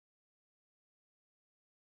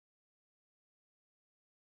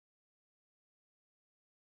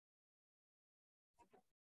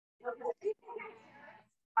Hi,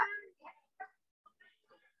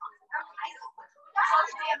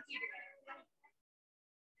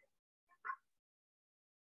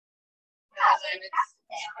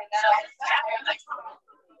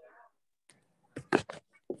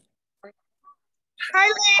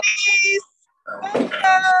 ladies. Welcome.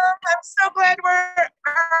 I'm so glad we're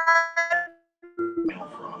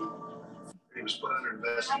He was put under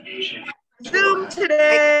investigation. Zoom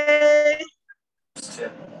today.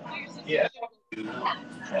 Yeah.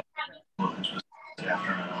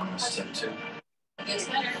 After an anonymous tip too. This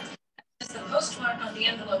letter is the postmark on the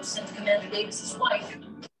envelope sent to Commander Davis's wife.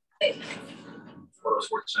 Photos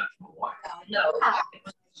were sent from Hawaii. No.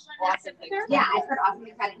 Yeah, I've heard awesome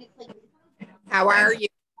credit. How are you?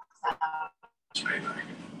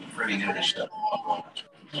 Freddie knew this stuff.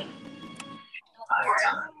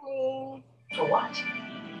 For what?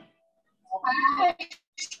 Hi,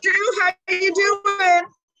 Stu. How you doing?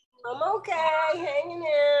 I'm okay, hanging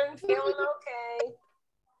in, feeling okay.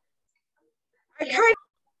 I kind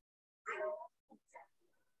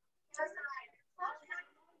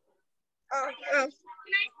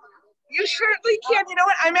you certainly can. You know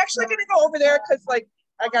what? I'm actually going to go over there because, like,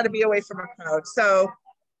 I got to be away from a crowd. So,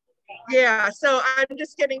 yeah. So I'm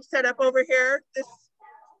just getting set up over here. This.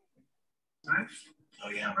 Oh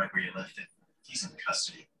yeah, right where you left it. He's in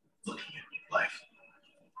custody, looking at your life.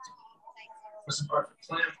 Wasn't part of the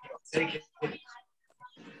plan. Take it.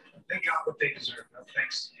 They got what they deserve. No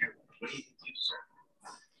thanks to you. What do you think you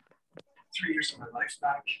deserve? 3 years of my life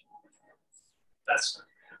back. That's not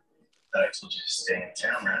fair. Thought I told you to stay in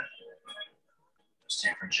town, right?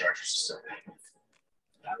 Stanford Chargers still paying.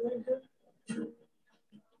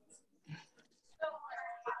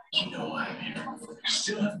 You know why I'm here. You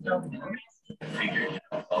still haven't done the money. I figured,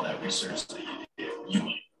 all that research that you did, you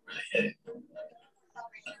might really hit it.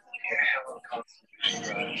 Yeah, hell of a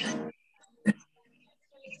constitution.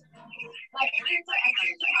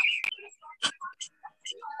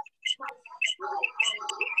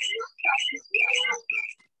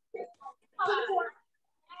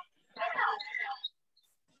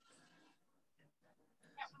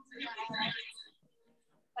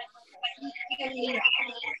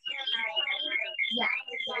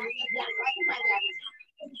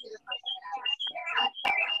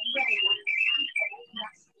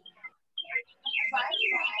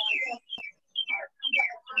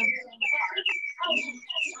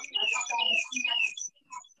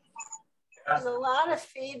 There's a lot of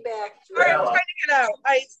feedback. Sorry, I'm trying to get out.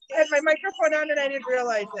 I had my microphone on and I didn't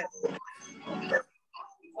realize it.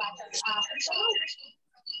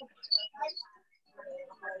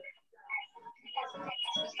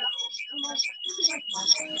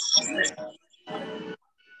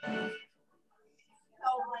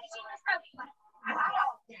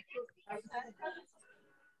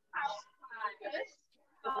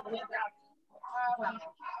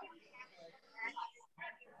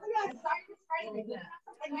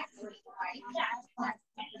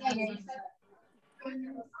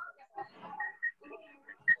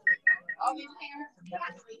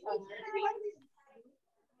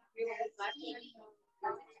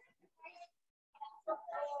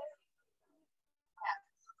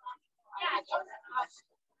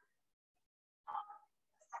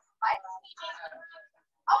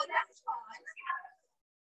 Oh, that's fun.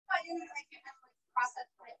 But you can process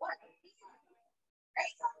my work.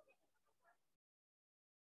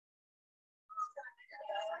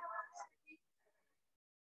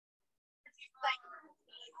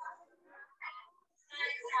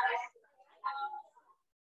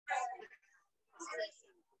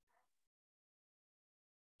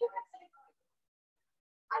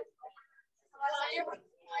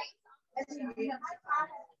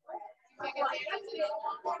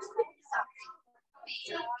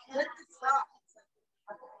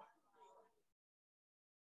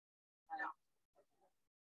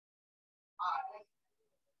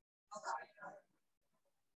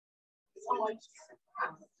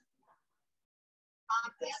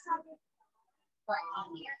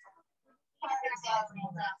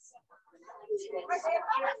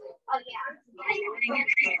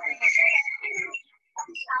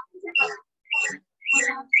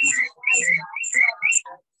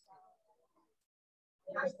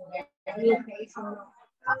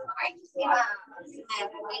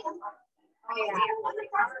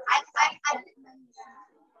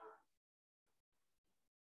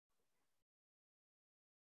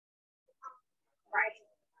 Great.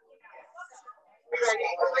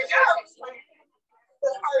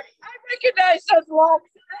 I recognize those walks.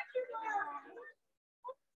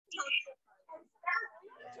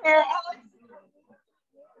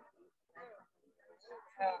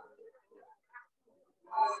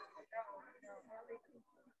 Okay,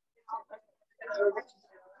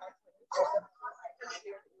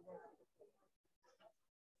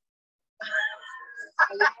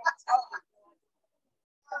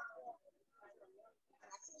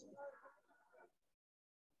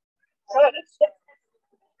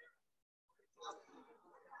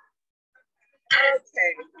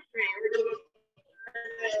 great.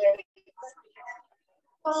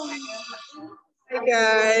 Oh, hi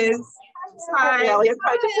guys. Hi. Ellie, I'm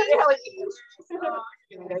trying to say Ellie.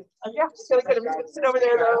 Yeah, just gonna sit over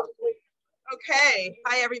there though. Okay.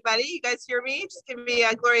 Hi everybody. You guys hear me? Just give me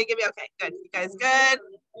Gloria. Give me okay. Good. You guys good?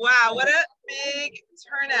 Wow, what a big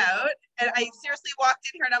turnout. And I seriously walked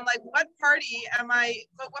in here and I'm like, what party am I?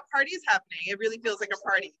 What party is happening? It really feels like a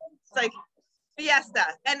party. It's like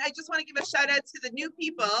fiesta. And I just want to give a shout out to the new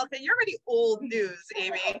people. Okay, you're already old news,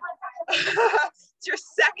 Amy. It's your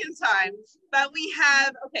second time. But we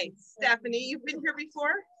have, okay, Stephanie, you've been here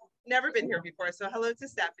before? Never been here before. So hello to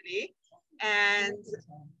Stephanie. And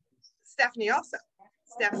Stephanie also.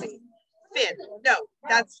 Stephanie. Finn. No,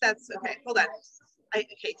 that's okay. Hold on.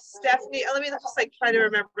 Okay, Stephanie. Let me just like try to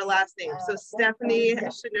remember her last name. So Stephanie, I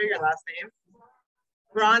should know your last name.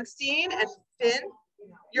 Bronstein and Finn.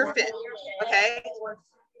 You're Finn. Okay.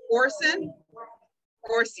 Orson.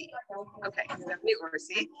 Orsi. Okay, Stephanie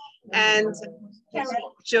Orsi. And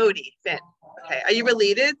Jody Finn. Okay. Are you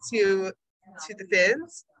related to the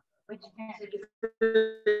Finns?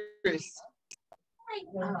 Bruce.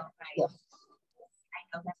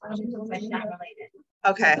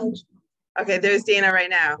 Okay. Okay, there's Dana right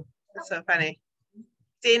now. That's so funny.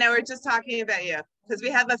 Dana, we're just talking about you because we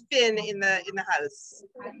have a Finn in the house,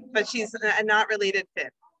 but she's a not related Finn.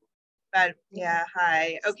 But yeah,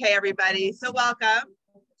 hi. Okay, everybody. So welcome.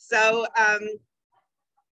 So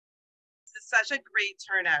it's such a great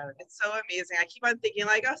turnout. It's so amazing. I keep on thinking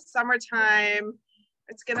like, oh, summertime.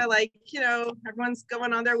 It's gonna like, you know, everyone's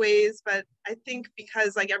going on their ways, but I think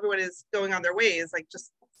because like everyone is going on their ways, like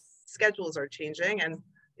just schedules are changing, and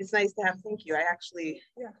it's nice to have. Thank you. I actually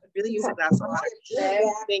really use a glass of water.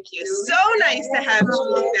 Thank you. So nice to have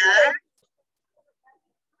Julie back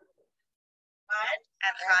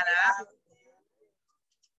and Hannah.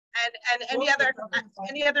 And any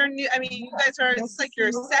other new, I mean, you guys are, it's like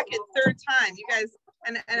your second, third time, you guys,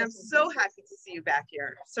 and I'm so happy to see you back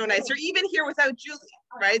here. So nice. You're even here without Julie,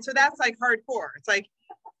 right? So that's like hardcore. It's like,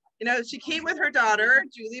 you know, she came with her daughter,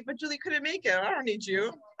 Julie, but Julie couldn't make it. I don't need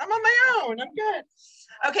you. I'm on my own. I'm good.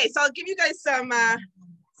 Okay, so I'll give you guys some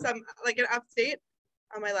like an update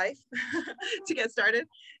on my life to get started.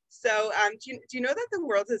 So do you know that the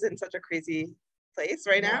world is in such a crazy place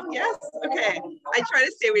right now? Yes. Okay. I try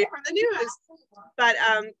to stay away from the news, but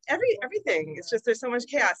everything. It's just there's so much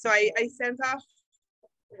chaos. So I sent off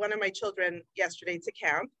one of my children yesterday to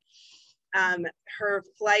camp. Her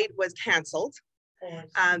flight was canceled.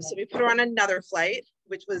 So we put her on another flight,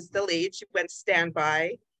 which was delayed. She went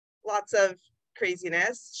standby. Lots of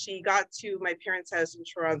craziness. She got to my parents' house in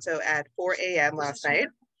Toronto at 4 a.m. last night.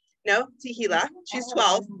 No, Tehila, she's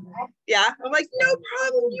 12. Yeah, I'm like, no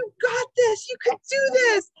problem, you got this, you could do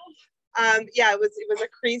this. Yeah, it was a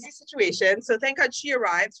crazy situation. So thank God she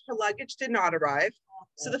arrived. Her luggage did not arrive.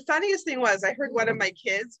 So the funniest thing was I heard one of my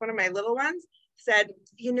kids, one of my little ones, said,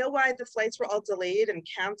 you know why the flights were all delayed and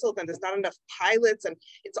canceled and there's not enough pilots and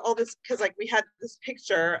it's all this because like we had this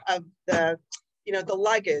picture of the, you know, the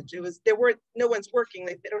luggage. It was, no one's working.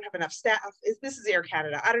 Like they don't have enough staff. This is Air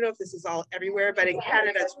Canada. I don't know if this is all everywhere, but in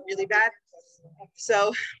Canada, it's really bad.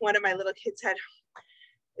 So one of my little kids said,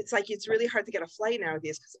 it's like, it's really hard to get a flight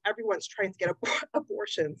nowadays because everyone's trying to get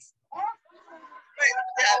abortions.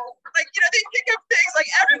 Yeah, like, you know, they pick up things like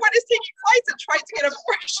everyone is taking flights and trying to get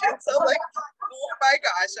abortions. So like, oh my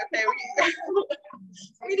gosh, okay,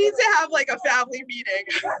 we need to have like a family meeting.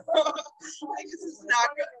 Like, this is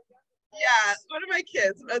not good. Yeah, one of my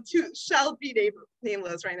kids, two shall be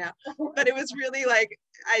nameless right now, but it was really like,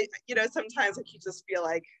 you know, sometimes like you just feel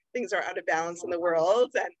like things are out of balance in the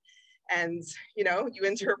world, and you know, you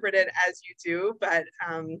interpret it as you do. But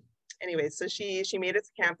anyway, so she made it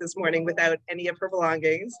to camp this morning without any of her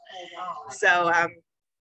belongings. So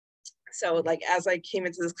so like as I came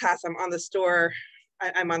into this class, I'm on the store.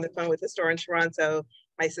 I'm on the phone with the store in Toronto.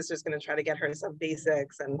 My sister's going to try to get her some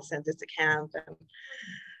basics and send it to camp. And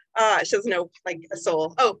she doesn't know like a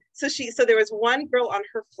soul. Oh, so there was one girl on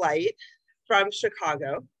her flight from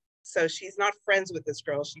Chicago. So she's not friends with this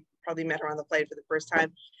girl. She probably met her on the flight for the first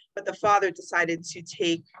time. But the father decided to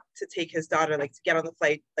take his daughter, like to get on the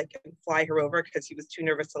flight, like and fly her over because he was too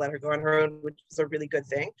nervous to let her go on her own, which was a really good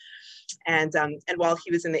thing. And while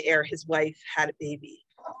he was in the air, his wife had a baby.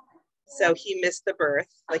 So he missed the birth.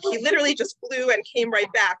 Like he literally just flew and came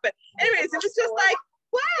right back. But anyways, it was just like,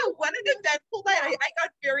 wow, what an eventful night. I got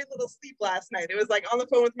very little sleep last night. It was like on the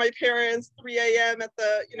phone with my parents, 3 a.m. at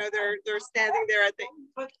the, you know, they're standing there at the,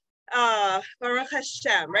 Baruch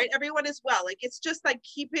Hashem, right? Everyone is well. Like it's just like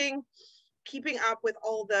keeping up with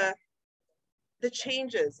all the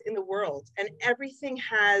changes in the world, and everything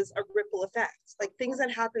has a ripple effect. Like things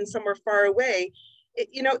that happen somewhere far away,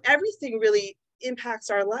 you know, everything really impacts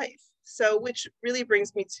our life. So, which really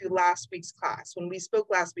brings me to last week's class. When we spoke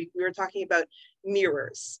last week, we were talking about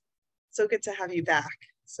mirrors. So good to have you back.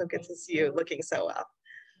 So good to see you looking so well.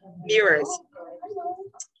 Mirrors.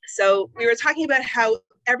 So we were talking about how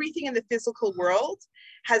everything in the physical world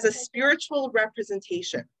has a spiritual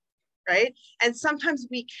representation, right? And sometimes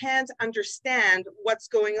we can't understand what's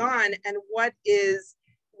going on and what is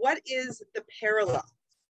the parallel.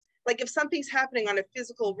 Like if something's happening on a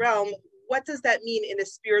physical realm, what does that mean in a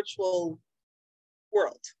spiritual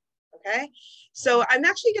world? Okay, so I'm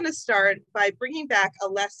actually going to start by bringing back a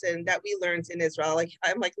lesson that we learned in Israel. Like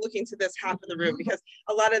I'm like looking to this half of the room because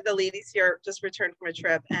a lot of the ladies here just returned from a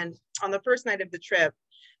trip, and on the first night of the trip,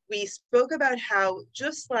 we spoke about how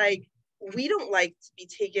just like we don't like to be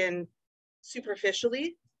taken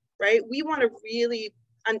superficially, right? We want to really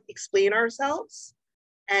explain ourselves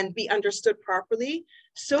and be understood properly.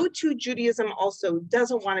 So too, Judaism also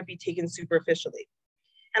doesn't want to be taken superficially.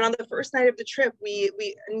 And on the first night of the trip,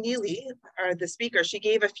 Neely, the speaker, she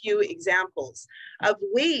gave a few examples of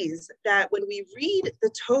ways that when we read the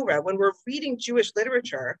Torah, when we're reading Jewish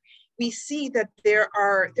literature, we see that there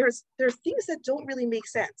are things that don't really make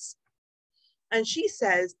sense. And she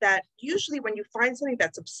says that usually when you find something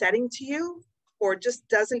that's upsetting to you or just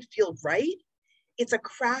doesn't feel right, it's a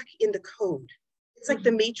crack in the code. It's like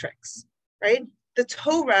the Matrix, right? The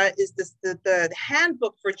Torah is the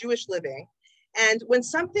handbook for Jewish living. And when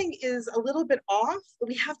something is a little bit off,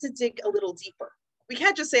 we have to dig a little deeper. We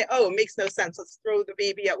can't just say, oh, it makes no sense. Let's throw the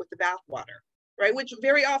baby out with the bathwater, right? Which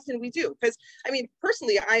very often we do. Because I mean,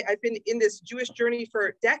 personally, I've been in this Jewish journey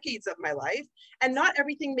for decades of my life, and not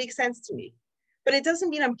everything makes sense to me. But it doesn't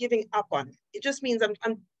mean I'm giving up on it. It just means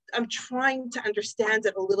I'm trying to understand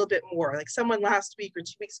it a little bit more. Like someone last week or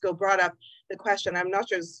 2 weeks ago brought up the question, I'm not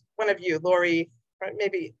sure it was one of you, Lori,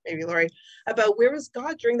 maybe Lori, about where was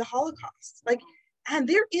God during the Holocaust? Like, and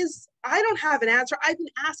I don't have an answer. I've been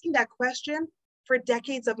asking that question for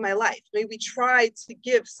decades of my life. I mean, we tried to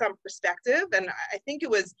give some perspective, and I think it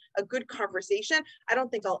was a good conversation. I don't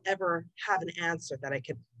think I'll ever have an answer that I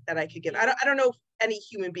could give. I don't know if any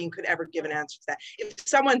human being could ever give an answer to that. If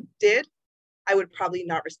someone did, I would probably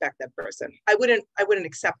not respect that person. I wouldn't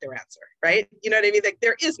accept their answer, right? You know what I mean? Like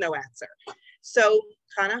there is no answer. So,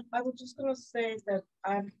 Hannah? I was just going to say that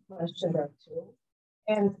I've questioned that too.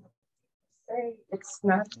 And say it's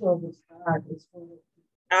natural with God. It's for the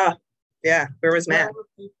people. Yeah. Where was man?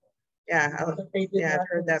 Yeah, I've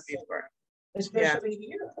heard that before. Especially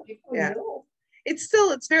here. People know.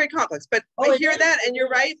 It's very complex, but I hear that, and you're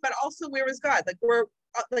right. But also, where was God? Like we're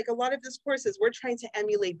like a lot of discourses, we're trying to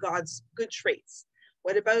emulate God's good traits.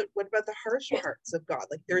 What about the harsh parts of God?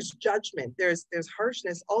 Like there's judgment, there's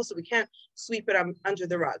harshness. Also, we can't sweep it under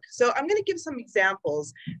the rug. So I'm going to give some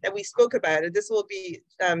examples that we spoke about, and this will be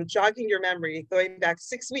jogging your memory going back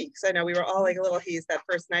 6 weeks. I know we were all like a little hazed that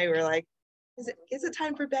first night. We were like, is it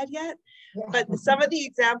time for bed yet? Yeah. But some of the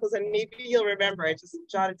examples, and maybe you'll remember, I just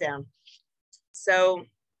jotted down. So,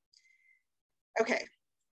 okay.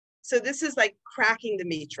 So this is like cracking the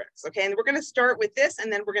matrix, okay? And we're going to start with this,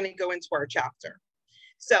 and then we're going to go into our chapter.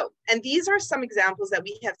 So, and these are some examples that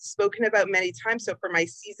we have spoken about many times. So for my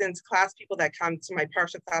seasoned class people that come to my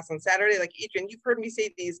Parsha class on Saturday, like Adrian, you've heard me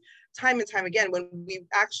say these time and time again. When we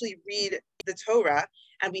actually read the Torah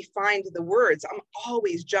and we find the words, I'm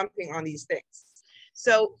always jumping on these things.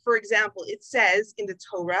 So for example, it says in the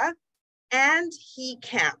Torah, and he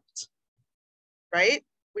camped, right?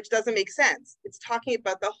 Which doesn't make sense. It's talking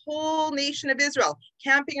about the whole nation of Israel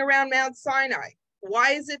camping around Mount Sinai.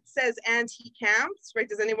 Why is it says, and he camps, right?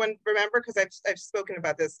 Does anyone remember? Because I've spoken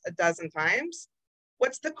about this a dozen times.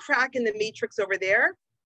 What's the crack in the matrix over there?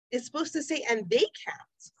 It's supposed to say, and they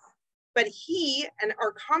camped. But he, and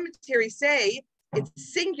our commentaries say,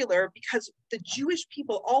 it's singular because the Jewish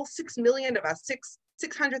people, all 6 million of us,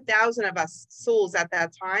 600,000 of us souls at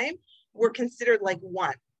that time, were considered like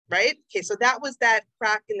one, right? Okay, so that was that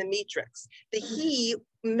crack in the matrix. The he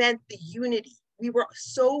meant the unity. We were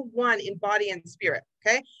so one in body and spirit,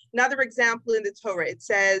 okay? Another example in the Torah, it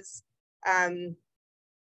says,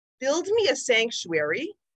 build me a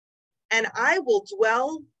sanctuary and I will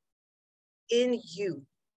dwell in you.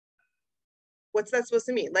 What's that supposed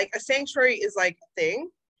to mean? Like a sanctuary is like a thing,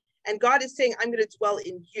 And God is saying, I'm going to dwell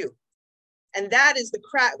in you. And that is the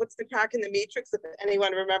crack. What's the crack in the matrix? If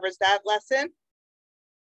anyone remembers that lesson.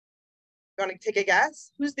 You want to take a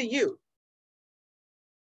guess? Who's the you?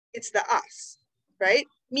 It's the us, right?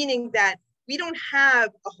 Meaning that we don't have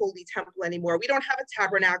a holy temple anymore. We don't have a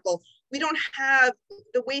tabernacle. We don't have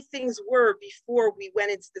the way things were before we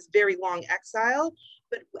went into this very long exile.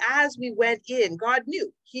 But as we went in, God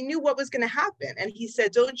knew. He knew what was going to happen. And he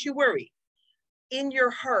said, don't you worry. In your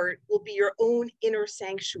heart will be your own inner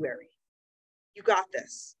sanctuary. You got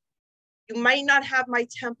this. You might not have my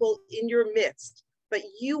temple in your midst, but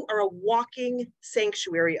you are a walking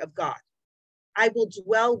sanctuary of God. I will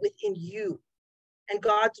dwell within you. And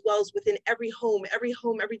God dwells within every home. Every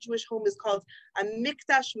home, every Jewish home is called a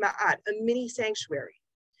mikdash ma'at, a mini sanctuary.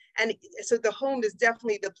 And so the home is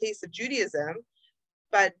definitely the place of Judaism,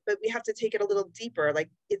 but we have to take it a little deeper. Like,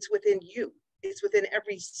 it's within you. It's within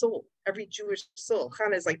every soul, every Jewish soul.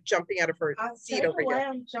 Hannah is like jumping out of her seat over here. Why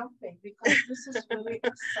I'm jumping, because this is really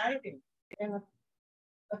exciting. And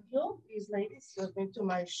a few of these ladies have been to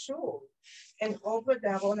my show, and over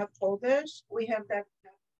there on a Kodesh, we have that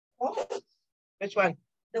quote. Which one?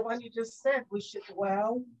 The one you just said. We should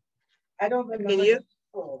dwell. I don't remember the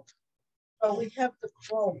quote, but we have the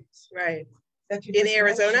quote. Right. That you in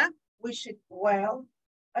Arizona. Mentioned. We should dwell.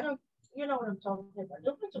 I don't. You know what I'm talking about.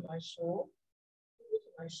 Look into my show.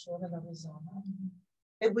 I showed in Arizona,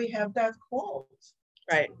 and we have that quote.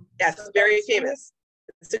 Right. Yes, so very famous.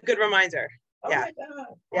 It's a good reminder. Oh yeah. My God.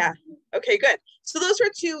 Yeah. Okay, good. So those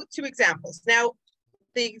were two examples. Now,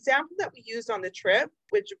 the example that we used on the trip,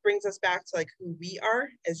 which brings us back to like who we are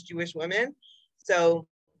as Jewish women. So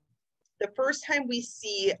the first time we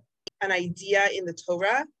see an idea in the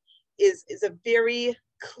Torah is a very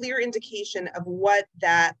clear indication of what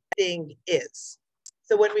that thing is.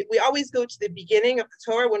 So when we always go to the beginning of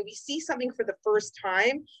the Torah, when we see something for the first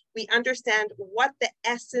time, we understand what the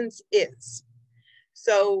essence is.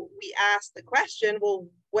 So we ask the question, well,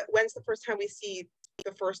 when's the first time we see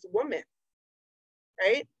the first woman,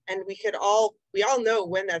 right? And we all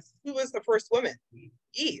know who was the first woman?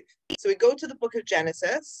 Eve. So we go to the book of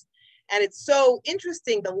Genesis, and it's so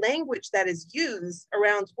interesting, the language that is used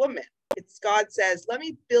around woman. It's God says, let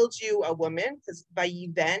me build you a woman, because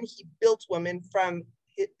Vayiven, he built woman from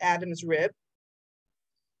Adam's rib.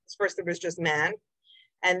 First there was just man,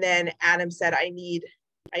 and then Adam said, I need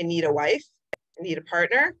a wife, I need a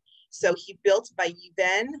partner. So he built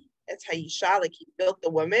Vayiven, it's Hayisha, like he built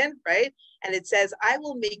the woman, right? And it says, I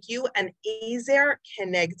will make you an Ezer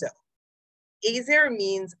Kenegdo. Ezer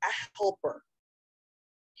means a helper.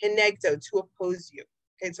 Kenegdo, to oppose you.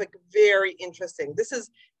 Okay, it's like very interesting. This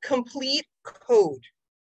is complete code.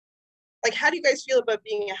 Like, how do you guys feel about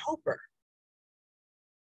being a helper?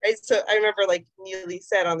 Right, so I remember like Neely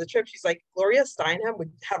said on the trip, she's like, Gloria Steinem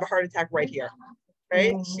would have a heart attack right here,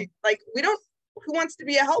 right? Mm-hmm. She like, who wants to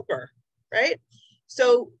be a helper, right?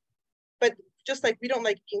 So, but just like we don't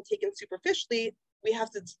like being taken superficially, we have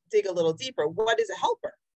to dig a little deeper. What is a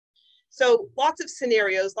helper? So lots of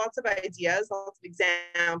scenarios, lots of ideas, lots of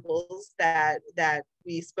examples that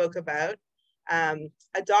we spoke about. A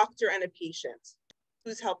doctor and a patient.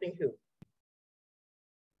 Who's helping who?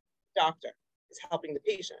 Doctor is helping the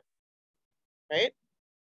patient, right?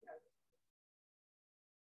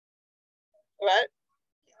 What?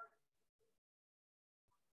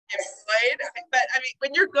 Employed, but I mean,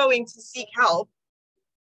 when you're going to seek help,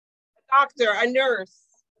 a doctor, a nurse,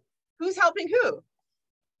 who's helping who?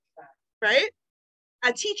 Right?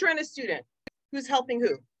 A teacher and a student, who's helping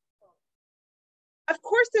who? Of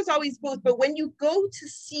course, there's always both, but when you go to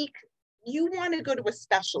seek, you want to go to a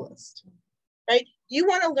specialist, right? You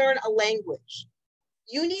want to learn a language.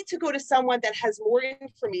 You need to go to someone that has more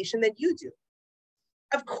information than you do.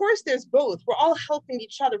 Of course, there's both. We're all helping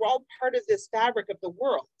each other. We're all part of this fabric of the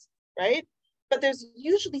world, right? But there's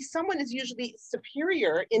usually, someone is usually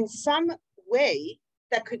superior in some way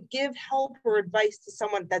that could give help or advice to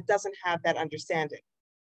someone that doesn't have that understanding.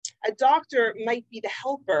 A doctor might be the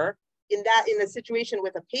helper in a situation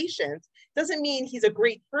with a patient. Doesn't mean he's a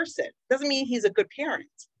great person. Doesn't mean he's a good parent,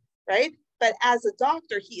 right? But as a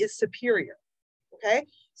doctor, he is superior, okay?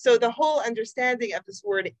 So the whole understanding of this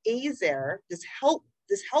word Ezer, this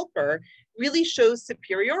helper, really shows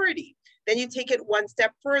superiority. Then you take it one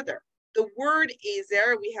step further. The word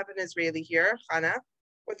Ezer, we have an Israeli here, Hannah.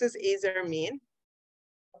 What does Ezer mean?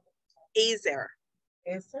 Ezer.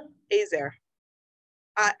 Ezer? Ezer.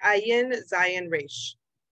 Ayin Zayin Resh.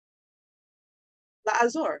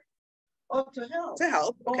 La'azor. Oh, to help. To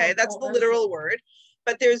help, okay, that's the literal word.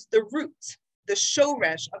 But there's the root, the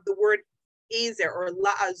shoresh of the word Ezer or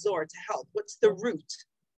La'azor, to help. What's the root?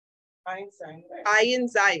 Ayin Zayin. Ayin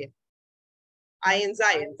Zayin. Ayin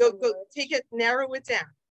Zayin. Go, take it, narrow it down.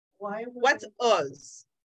 What's Uz?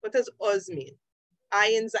 What does Uz mean?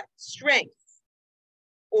 Ayin Zayin, strength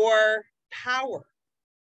or power,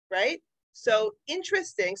 right? So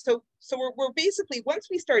interesting. So we're basically, once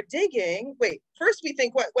we start digging, wait, first we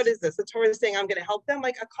think, what is this? The Torah is saying I'm going to help them.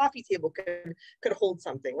 Like a coffee table could hold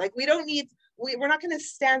something. Like we don't need, we're not going to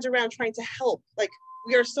stand around trying to help. Like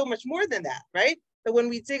we are so much more than that, right? But when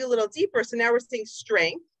we dig a little deeper, so now we're seeing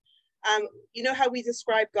strength. You know how we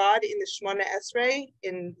describe God in the Shemona Esrei,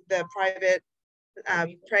 in the private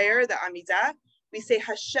prayer, the Amidah? We say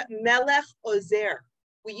Hashem Melech Ozer.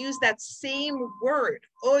 We use that same word.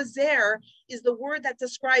 Ozer is the word that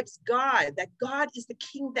describes God, that God is the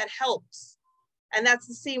king that helps. And that's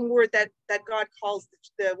the same word that God calls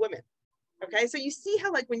the women. Okay, so you see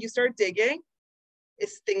how like when you start digging,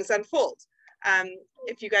 things unfold.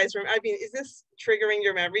 If you guys remember, I mean, is this triggering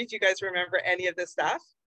your memory? Do you guys remember any of this stuff?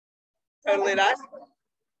 Totally not.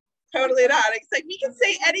 Totally not. It's like we can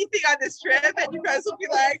say anything on this trip and you guys will be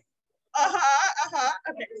like,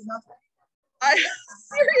 okay.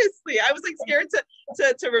 Seriously, I was like scared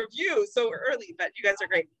to review so early, but you guys are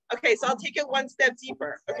great. Okay, so I'll take it one step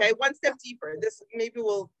deeper. Okay, one step deeper. This maybe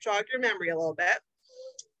will jog your memory a little bit.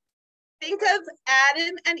 Think of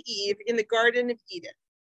Adam and Eve in the Garden of Eden.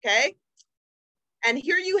 Okay, and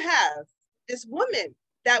here you have this woman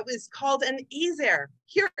that was called an Ezer.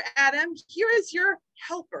 Here, Adam, here is your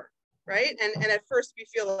helper, right? And at first we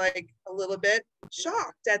feel like a little bit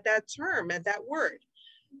shocked at that term, at that word.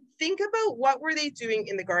 Think about what were they doing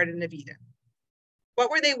in the Garden of Eden? What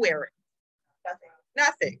were they wearing?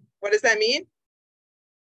 Nothing. What does that mean?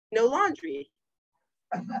 No laundry.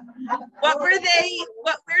 Where did they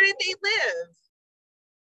live?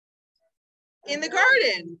 In the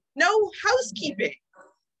garden. No housekeeping.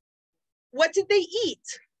 What did they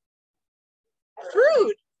eat?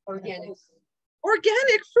 Fruit. Organic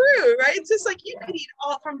fruit, right? It's just like you can eat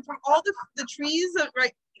all from all the trees,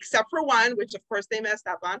 right? Except for one, which of course they messed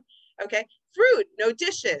up on. Okay, fruit, no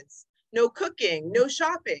dishes, no cooking, no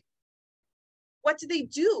shopping. What did they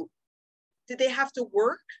do? Did they have to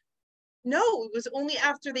work? No, it was only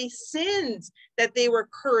after they sinned that they were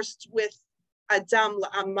cursed with Adam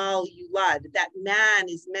la'amal yulad, that man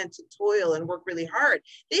is meant to toil and work really hard.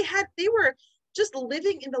 They were just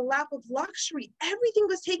living in the lap of luxury. Everything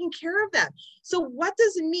was taking care of them. So what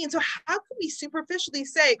does it mean? So how can we superficially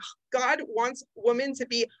say God wants women to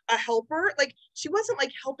be a helper? Like she wasn't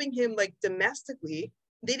like helping him like domestically.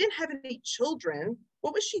 They didn't have any children.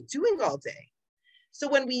 What was she doing all day? So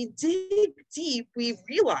when we dig deep, we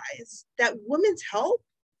realize that women's help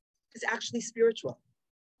is actually spiritual.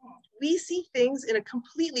 We see things in a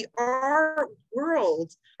completely, our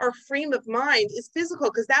world, our frame of mind is physical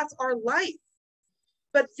because that's our life.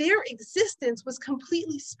 But their existence was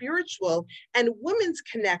completely spiritual, and women's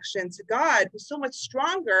connection to God was so much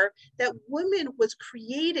stronger that woman was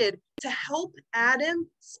created to help Adam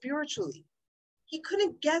spiritually. He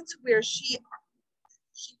couldn't get to where she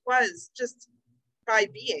was just by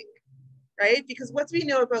being, right? Because what do we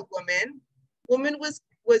know about woman? Woman was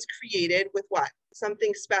created with what?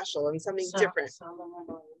 Something special and something different.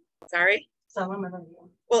 Sorry?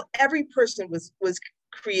 Well, every person was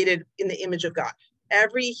created in the image of God.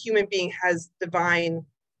 Every human being has a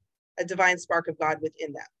divine spark of God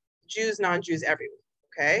within them. Jews, non-Jews, everyone,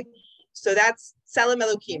 okay? So that's Tselem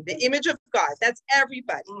Elokim, the image of God. That's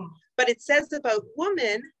everybody. But it says about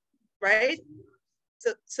woman, right?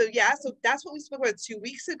 So that's what we spoke about 2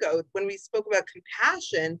 weeks ago when we spoke about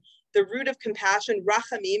compassion. The root of compassion,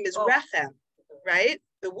 rachamim, is rechem, right?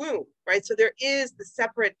 The womb, right? So there is the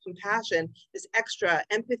separate compassion, this extra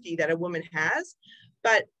empathy that a woman has.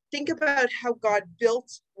 But think about how God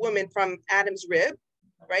built woman from Adam's rib,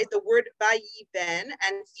 right? The word vayi ben,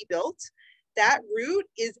 and he built. That root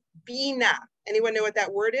is bina. Anyone know what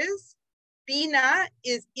that word is? Bina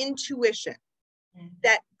is intuition.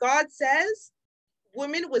 That God says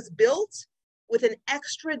woman was built with an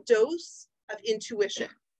extra dose of intuition.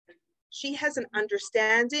 She has an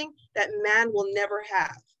understanding that man will never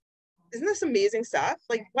have. Isn't this amazing stuff?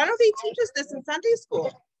 Like, why don't they teach us this in Sunday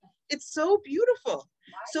school? It's so beautiful.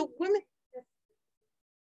 So women,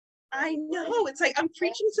 I know, it's like I'm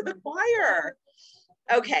preaching to the choir.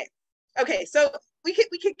 Okay, so we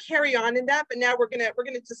could carry on in that, but now we're gonna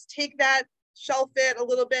just take that, shelf it a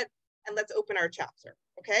little bit, and let's open our chapter.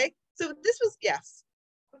 Okay, so this was, yes.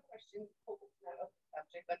 Quick question, not off the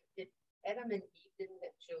subject, but did Adam and Eve didn't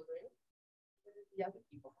have children? What did the other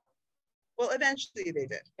people have? Well, eventually they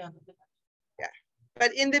did. Yeah,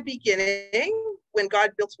 but in the beginning, when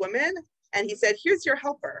God built woman, and he said, here's your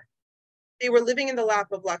helper. They were living in the lap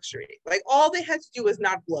of luxury. Like all they had to do was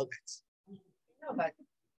not blow it. No, but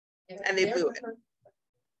And they blew it. I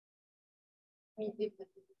mean, if the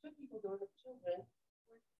two people don't have children.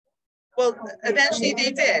 Well, eventually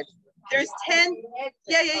they did. There's 10.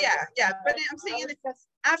 Yeah. But I'm saying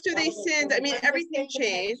after they sinned, I mean, everything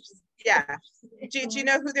changed. Yeah. Do you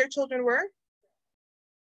know who their children were?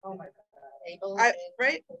 Oh my God. Abel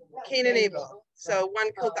Right? Cain and Abel. So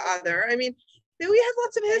one killed the other. I mean, we have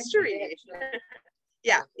lots of history.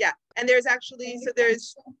 Yeah. And there's actually,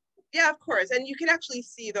 yeah, of course. And you can actually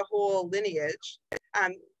see the whole lineage.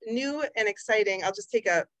 New and exciting. I'll just take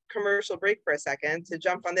a commercial break for a second to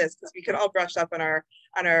jump on this because we could all brush up on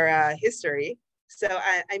our history. So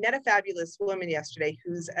I met a fabulous woman yesterday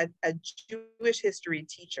who's a Jewish history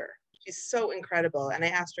teacher. She's so incredible. And I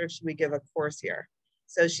asked her if she would give a course here.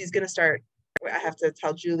 So she's going to start. I have to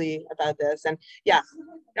tell Julie about this. And yeah,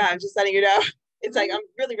 I'm just letting you know. It's like, I'm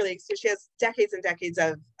really, really excited. She has decades and decades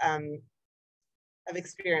of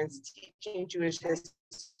experience teaching Jewish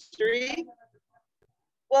history.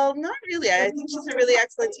 Well, not really. I think she's a really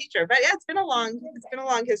excellent teacher, but yeah, it's been a long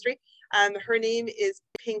history. Her name is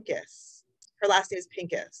Pincus. Her last name is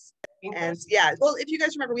Pincus. And yeah, well, if you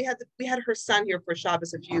guys remember, we had her son here for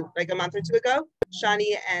Shabbos a month or two ago,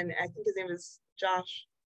 Shani, and I think his name was Josh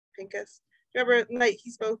Pincus. Remember, like he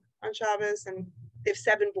spoke on Shabbos, and they have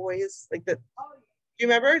 7 boys. Like do you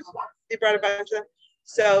remember? They brought a bunch of them.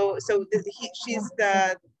 So she's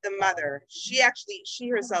the mother. She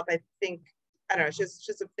herself, I think, I don't know.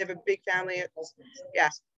 They have a big family. Yeah.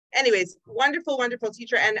 Anyways, wonderful, wonderful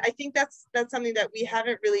teacher, and I think that's something that we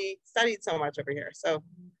haven't really studied so much over here. So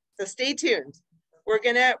stay tuned. We're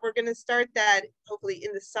gonna start that hopefully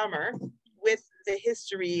in the summer with the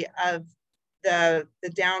history of the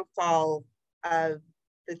downfall of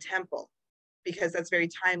the temple, because that's very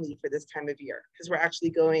timely for this time of year, because we're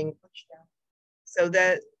actually going.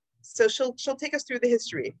 So she'll take us through the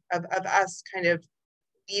history of us kind of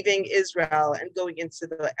leaving Israel and going into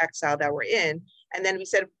the exile that we're in. And then we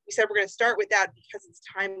said we're going to start with that because it's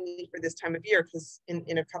timely for this time of year, because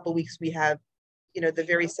in a couple of weeks we have, the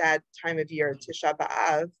very sad time of year, Tisha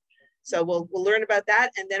B'Av. So we'll learn about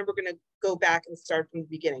that, and then we're going to go back and start from the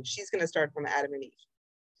beginning. She's going to start from Adam and Eve.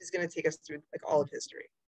 She's going to take us through like all of history.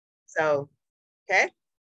 So, okay.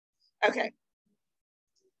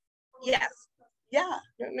 Yes. Yeah.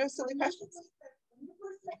 No silly questions.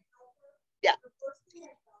 Yeah.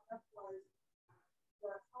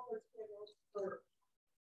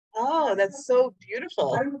 Oh, that's so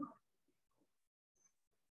beautiful.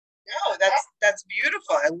 No, that's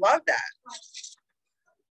beautiful. I love that.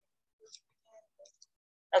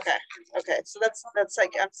 Okay. So that's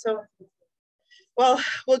like, I'm so, well,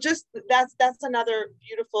 just, that's another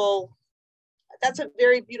beautiful, that's a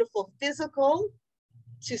very beautiful physical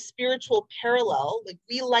to spiritual parallel. Like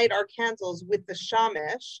we light our candles with the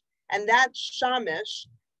shamash, and that shamash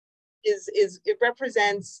it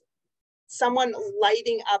represents someone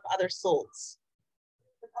lighting up other souls.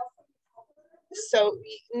 So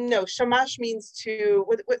no, shamash means to,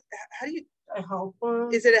 how do you, a helper.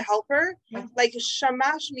 Is it a helper? Yeah. Like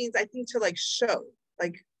shamash means, I think, to like show,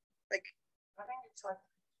 like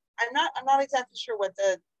I'm not exactly sure what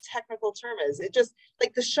the technical term is. It just,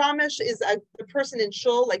 like, the shamash is the person in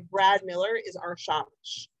shul, like Brad Miller is our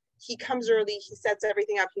shamash. He comes early, he sets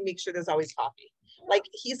everything up, he makes sure there's always coffee. Like,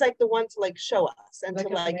 he's like the one to like show us and like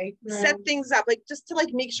to like set things up, like just to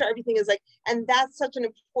like make sure everything is like, and that's such an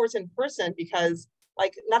important person, because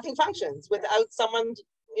like nothing functions without someone,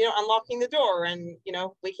 unlocking the door and,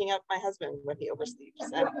 waking up my husband when he oversleeps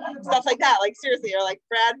and stuff like that. Like, seriously, or like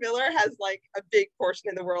Brad Miller has like a big portion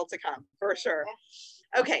in the world to come for sure.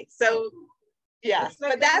 Okay, so yeah,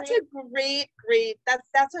 but that's a great,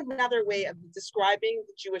 that's another way of describing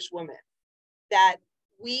the Jewish woman, that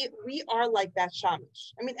we are like that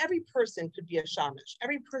shamash. I mean, every person could be a shamash.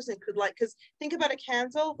 Every person could because think about a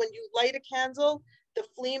candle. When you light a candle, the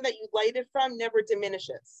flame that you light it from never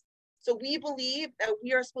diminishes. So we believe that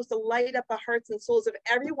we are supposed to light up the hearts and souls of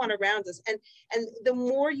everyone around us. And the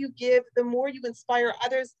more you give, the more you inspire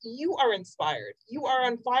others, you are inspired. You are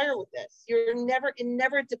on fire with this. It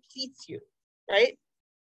never depletes you, right?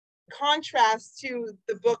 Contrast to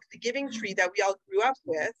the book, The Giving Tree, that we all grew up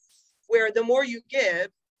with, where the more you give,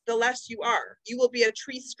 the less you are. You will be a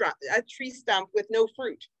tree stump with no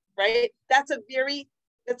fruit, right? That's a very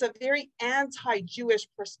anti-Jewish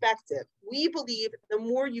perspective. We believe the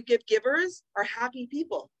more you give, givers are happy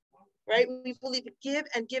people, right? We believe give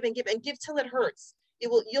and give and give and give till it hurts.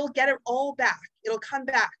 You'll get it all back. It'll come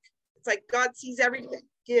back. It's like God sees everything.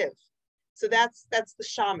 Give. So that's the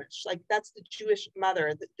shamash, like that's the Jewish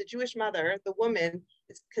mother. The Jewish mother, the woman,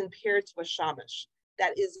 is compared to a shamash.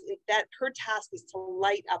 That her task is to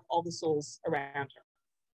light up all the souls around her.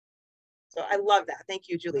 So I love that. Thank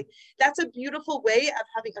you, Julie. That's a beautiful way of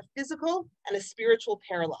having a physical and a spiritual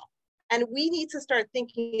parallel. And we need to start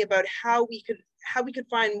thinking about how we could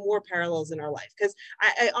find more parallels in our life, because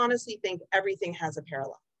I honestly think everything has a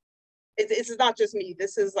parallel. It's not just me.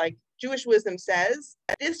 This is like Jewish wisdom says,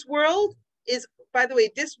 this world is, by the way,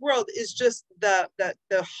 this world is just the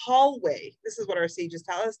hallway. This is what our sages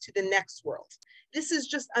tell us, to the next world. This is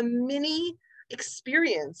just a mini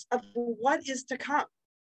experience of what is to come.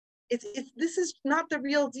 This is not the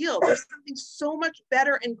real deal. There's something so much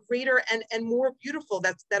better and greater and more beautiful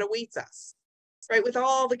that awaits us, right? With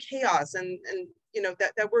all the chaos and you know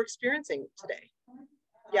that we're experiencing today.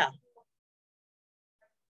 Yeah.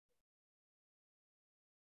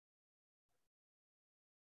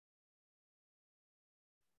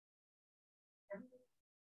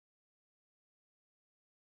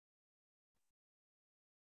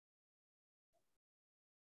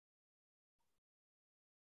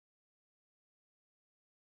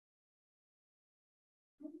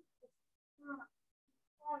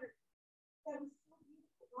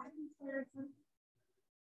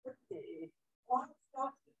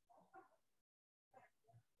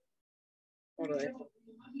 Totally.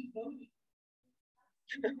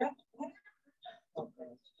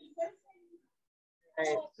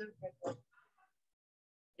 Right.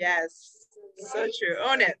 Yes, so true.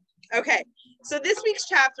 Own it. Okay, so this week's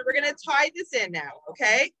chapter, we're going to tie this in now,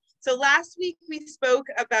 okay? So last week we spoke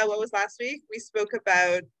about, what was last week? We spoke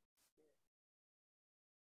about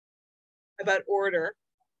order,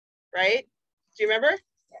 right? Do you remember?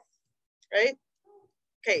 Yes. Right?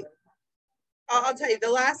 Okay. I'll tell you, the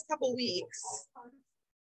last couple weeks.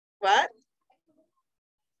 What?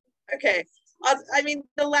 Okay. I mean,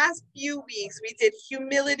 the last few weeks we did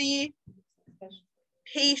humility,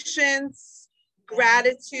 patience,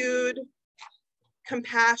 gratitude,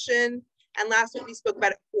 compassion, and last week we spoke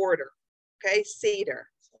about order, okay? Seder,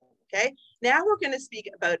 okay? Now we're going to speak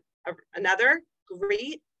about another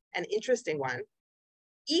great and interesting one,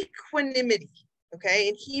 equanimity, okay?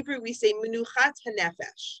 In Hebrew, we say menuchat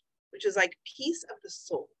hanefesh, which is like peace of the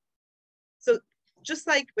soul. So just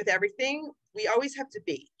like with everything, we always have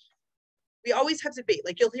debate. We always have debate.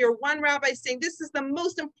 Like you'll hear one rabbi saying, this is the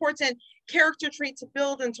most important character trait to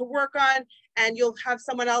build and to work on. And you'll have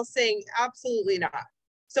someone else saying, absolutely not.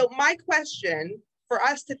 So my question for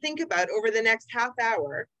us to think about over the next half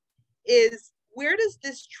hour is, where does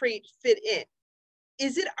this trait fit in?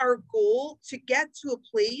 Is it our goal to get to a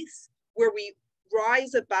place where we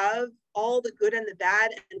rise above all the good and the bad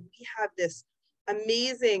and we have this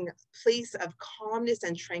amazing place of calmness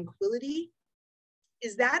and tranquility?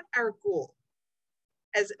 Is that our goal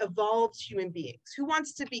as evolved human beings? Who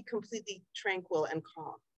wants to be completely tranquil and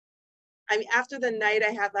calm? I mean, after the night I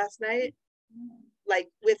had last night, like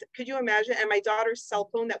could you imagine? And my daughter's cell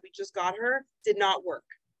phone that we just got her did not work.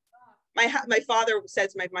 My father said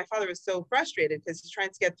to my father was so frustrated because he's trying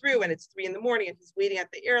to get through and it's 3 a.m. and he's waiting at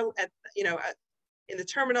the in the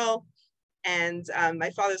terminal. And my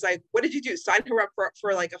father's like, what did you do? Sign her up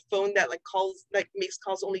for like a phone that makes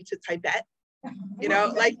calls only to Tibet. You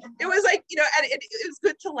know, like it was like, you know, and it was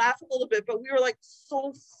good to laugh a little bit, but we were like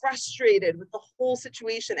so frustrated with the whole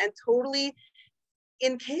situation and totally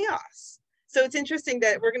in chaos. So it's interesting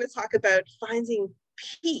that we're going to talk about finding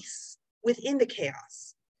peace within the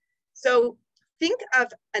chaos. So think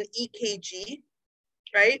of an EKG,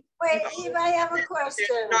 right? Wait, Eve, I have a question.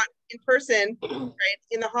 Not in person, right?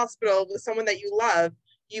 In the hospital with someone that you love,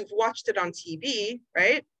 you've watched it on TV,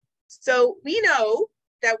 right? So we know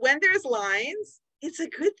that when there's lines, it's a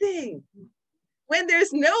good thing. When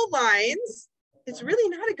there's no lines, it's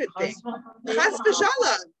really not a good thing. Chas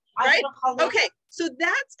v'shalom, right? Okay, so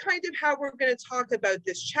that's kind of how we're going to talk about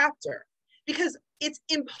this chapter, because it's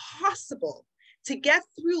impossible to get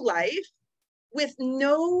through life with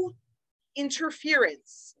no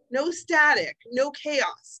interference, no static, no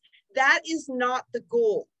chaos. That is not the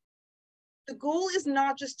goal. The goal is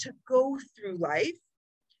not just to go through life.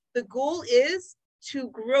 The goal is to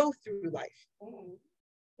grow through life,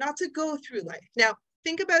 not to go through life. Now,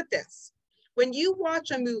 think about this. When you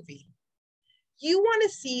watch a movie, you want to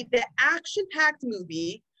see the action-packed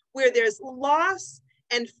movie where there's loss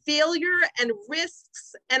and failure and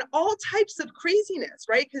risks and all types of craziness,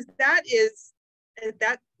 right? Because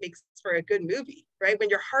that makes for a good movie, right? When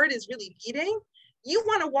your heart is really beating, you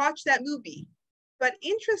want to watch that movie. But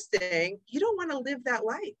interesting, you don't want to live that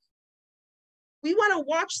life. We want to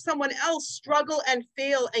watch someone else struggle and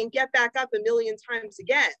fail and get back up a million times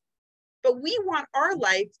again. But we want our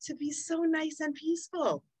life to be so nice and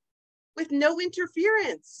peaceful with no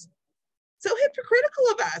interference. So hypocritical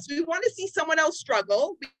of us. We want to see someone else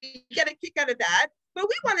struggle. We get a kick out of that, but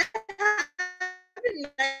we want to have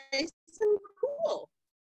it nice and cool.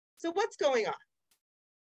 So what's going on?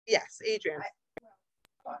 Yes, Adrian.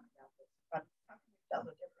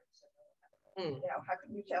 You know, how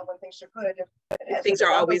can you tell when things are good? If things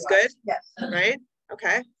are always good? Yes. Right?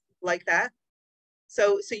 Okay, like that.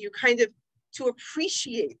 So you kind of, to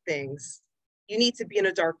appreciate things, you need to be in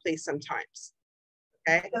a dark place sometimes.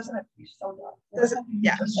 Okay? It doesn't have to be so dark.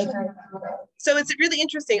 Yeah. So it's really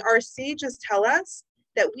interesting. Our sages tell us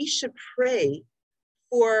that we should pray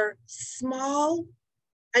for small,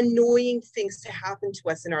 annoying things to happen to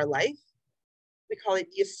us in our life. We call it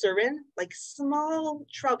yisurin, like small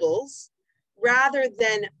troubles, rather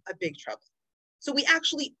than a big trouble. So we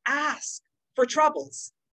actually ask for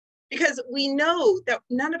troubles because we know that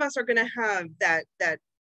none of us are going to have that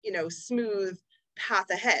smooth path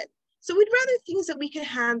ahead. So we'd rather things that we can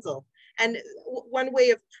handle. And one way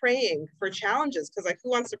of praying for challenges, because like who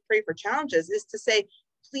wants to pray for challenges, is to say,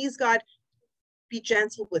 please God, be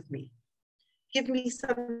gentle with me. Give me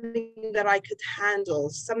something that I could handle,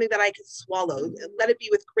 something that I could swallow. Let it be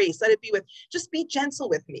with grace. Let it be with, just be gentle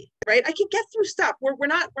with me, right? I can get through stuff. We're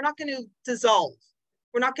not going to dissolve.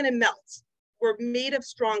 We're not going to melt. We're made of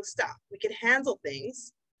strong stuff. We can handle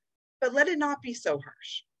things, but let it not be so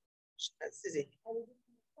harsh. Susie.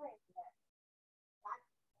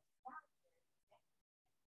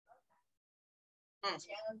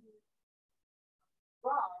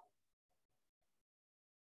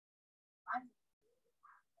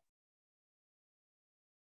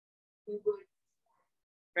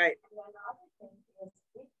 Right.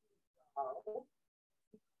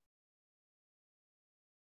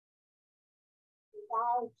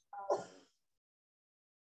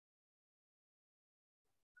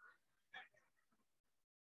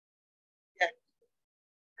 Yeah.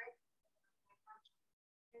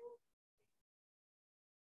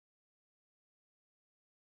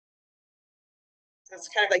 It's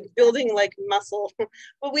kind of like building like muscle,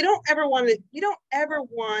 but we don't ever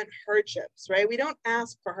want hardships, right? We don't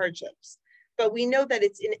ask for hardships, but we know that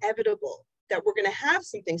it's inevitable that we're going to have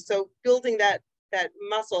something. So building that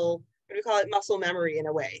muscle, what do we call it, muscle memory in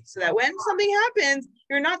a way, so that when something happens,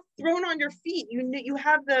 you're not thrown on your feet. You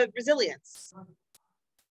have the resilience.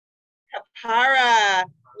 Kapara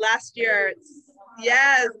last year.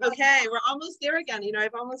 Yes. Okay. We're almost there again. You know,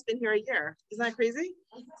 I've almost been here a year. Isn't that crazy?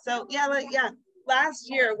 So yeah. Last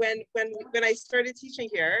year when I started teaching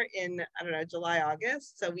here in, I don't know, July,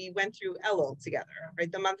 August, so we went through Elul together,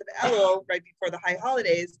 right? The month of Elul, right before the high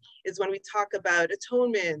holidays, is when we talk about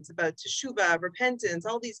atonement, about teshuvah, repentance,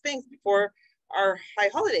 all these things before our high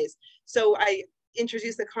holidays. So I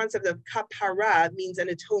introduced the concept of kapara, means an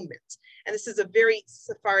atonement. And this is a very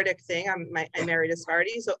Sephardic thing. I married a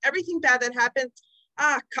Sephardi, so everything bad that happens,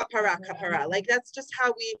 kapara. Like that's just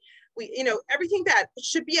how we everything bad, it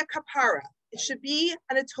should be a kapara. It should be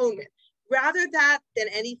an atonement rather that than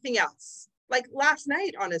anything else. Like last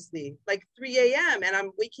night, honestly, like 3 a.m. and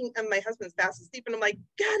I'm waking and my husband's fast asleep and I'm like,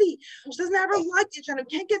 Daddy, she doesn't have her luggage and I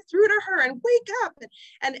can't get through to her and wake up.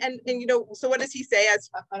 And so what does he say as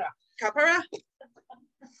kapara?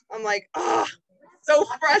 I'm like, oh, so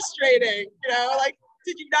frustrating, like,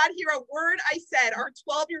 did you not hear a word I said? Our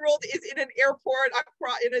 12-year-old is in an airport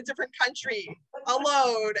in a different country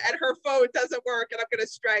alone and her phone doesn't work and I'm going to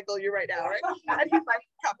strangle you right now, right? And he's like,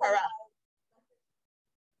 kapara.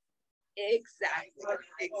 Exactly.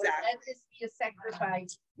 That is be a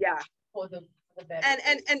sacrifice. Yeah. For the better. And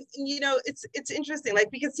it's interesting. Like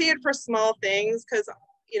we can see it for small things because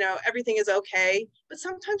everything is okay, but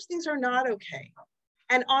sometimes things are not okay.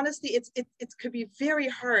 And honestly, it could be very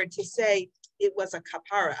hard to say it was a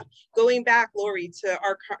kapara. Going back, Lori, to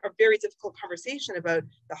our very difficult conversation about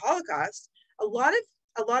the Holocaust, a lot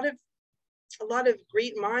of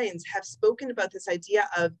great minds have spoken about this idea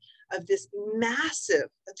of this massive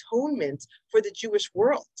atonement for the Jewish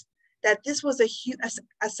world. That this was a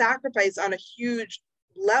sacrifice on a huge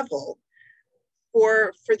level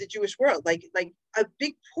for the Jewish world. Like a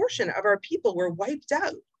big portion of our people were wiped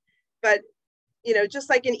out. But just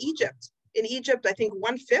like in Egypt, I think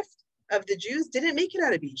 1/5 of the Jews didn't make it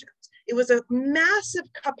out of Egypt. It was a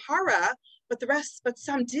massive kapara, but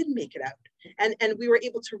some did make it out. And we were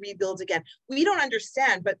able to rebuild again. We don't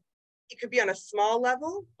understand, but it could be on a small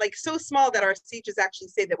level, like so small that our sages actually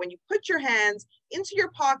say that when you put your hands into your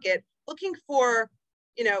pocket looking for,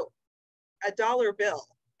 a dollar bill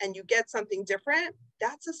and you get something different,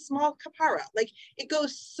 that's a small kapara. Like it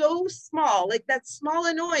goes so small, like that small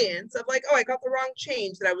annoyance of like, oh, I got the wrong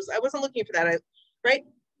change that I wasn't looking for that, right?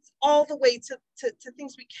 All the way to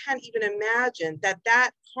things we can't even imagine.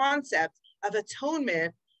 That concept of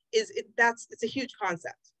atonement it's a huge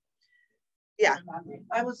concept. Yeah.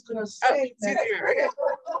 I was gonna say that,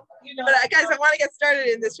 you know, but guys, I want to get started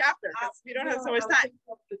in this chapter because we don't have so much time.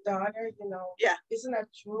 The daughter, you know, yeah, isn't that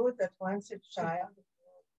true that once a child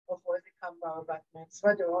before they come down back next,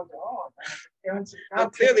 but they're on their own. Parents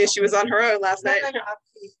clearly she was on her own last night.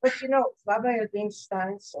 But you know, Rabbi Adin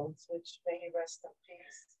Steinsaltz, which may he rest in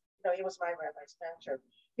peace. You know, he was my rabbi's mentor.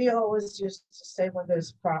 He always used to say when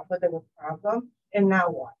there's a problem, and now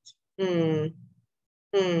what? And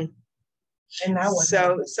now what?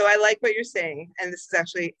 So I like what you're saying, and this is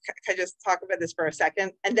actually, can I just talk about this for a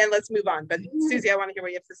second, and then let's move on. But Susie, I want to hear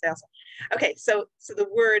what you have to say also. Okay, so the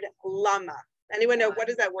word lama. Anyone know what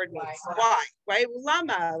does that word mean? Why? Right?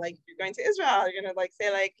 Lama. Like you're going to Israel, you're gonna like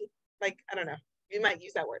say like I don't know. You might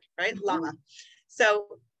use that word, right? Lama.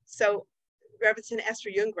 So Rebbetzin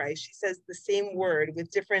Esther Jungreich, she says the same word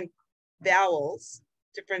with different vowels,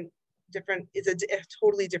 different is a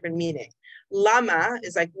totally different meaning. Lama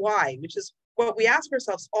is like why, which is what we ask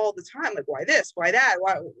ourselves all the time, like why this, why that,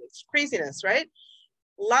 why it's craziness, right?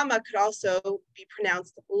 Lama could also be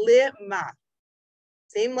pronounced lima.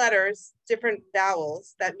 Same letters, different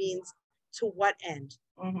vowels. That means to what end?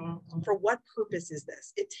 For what purpose is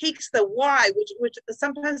this? It takes the why, which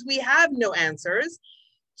sometimes we have no answers,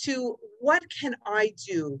 to what can I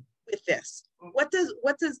do with this? What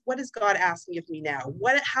is God asking of me now?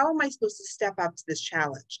 How am I supposed to step up to this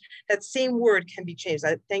challenge? That same word can be changed.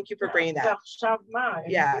 Thank you for bringing that.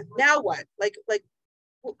 Yeah. Now what? Like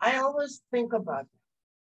I always think about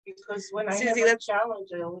it because when I have a challenge,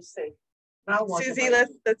 I always say, now what? Susie,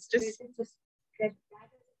 let's just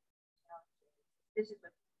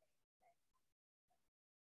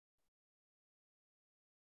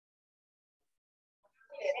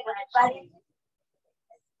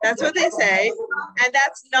that's what they say, and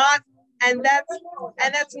that's not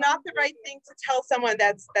the right thing to tell someone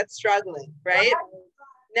that's struggling, right?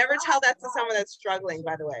 Never tell that to someone that's struggling,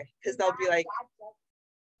 by the way, because they'll be like,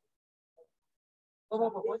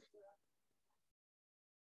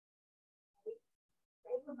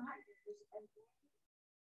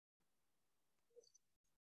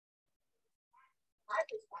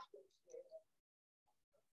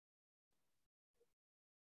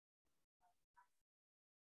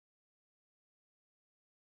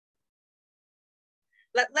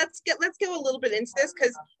 let's go a little bit into this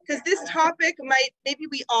because this topic maybe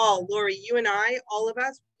we all, Lori, you and I, all of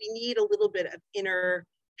us, we need a little bit of inner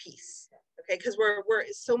peace, okay? Because we're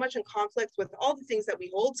so much in conflict with all the things that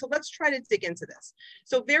we hold. So let's try to dig into this.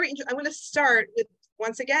 So I'm going to start with,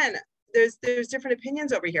 once again, there's different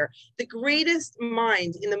opinions over here. The greatest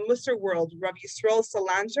mind in the Musar world, Rabbi Yisrael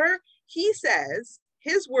Salanter, he says,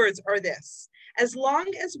 his words are this: as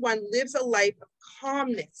long as one lives a life of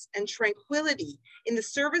calmness and tranquility in the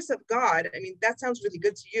service of God, I mean, that sounds really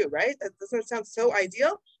good to you, right? That doesn't sound so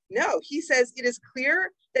ideal. No, he says it is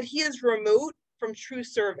clear that he is remote from true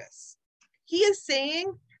service. He is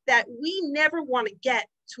saying that we never want to get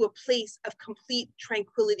to a place of complete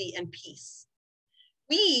tranquility and peace.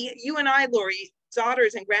 You and I, Lori,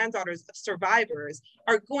 daughters and granddaughters of survivors,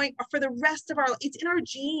 are going for the rest of our life. It's in our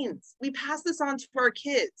genes. We pass this on to our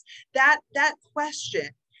kids. That question,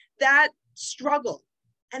 that struggle,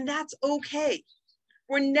 and that's okay.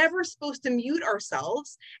 We're never supposed to mute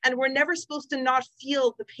ourselves, and we're never supposed to not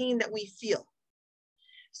feel the pain that we feel.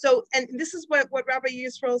 So, and this is what Rabbi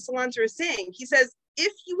Yisrael Salanter is saying. He says,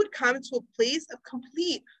 if you would come to a place of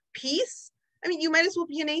complete peace, I mean, you might as well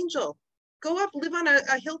be an angel. Go up, live on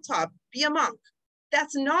a hilltop, be a monk.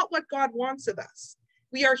 That's not what God wants of us.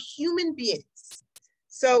 We are human beings.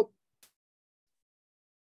 So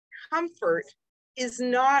comfort is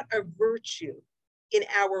not a virtue in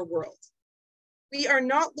our world. We are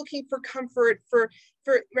not looking for comfort for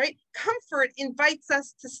right? Comfort invites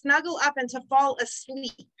us to snuggle up and to fall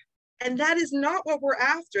asleep. And that is not what we're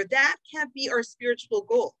after. That can't be our spiritual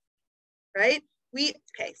goal, right?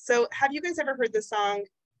 Okay, so have you guys ever heard the song,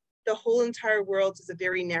 "The Whole Entire World is a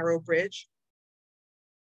Very Narrow Bridge"?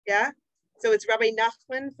 Yeah? So it's Rabbi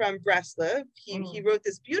Nachman from Breslov. He wrote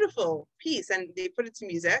this beautiful piece and they put it to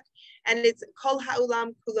music. And it's Kol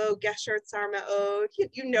Ha'olam Kulo Gesher Tzar Ma'od.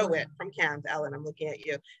 You know it from camp, Ellen, I'm looking at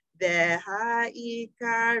you.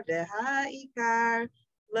 Ve'ha'ikar, ve'ha'ikar,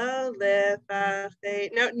 lo lefachei.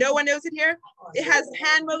 No one knows it here? It has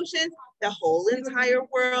hand motions. The whole entire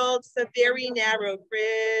world is a very narrow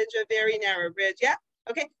bridge, a very narrow bridge. Yeah?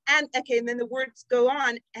 Okay, and then the words go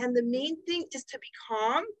on, and the main thing is to be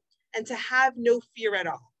calm and to have no fear at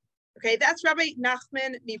all. Okay, that's Rabbi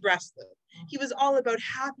Nachman Mibreslov. He was all about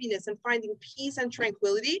happiness and finding peace and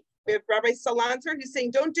tranquility. We have Rabbi Salanter who's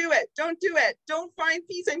saying, don't do it, don't find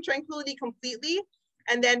peace and tranquility completely.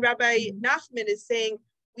 And then Rabbi Nachman is saying,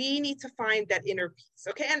 we need to find that inner peace.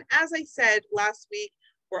 Okay, and as I said last week,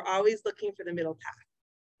 we're always looking for the middle path.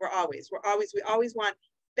 We always want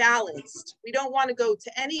balanced. We don't want to go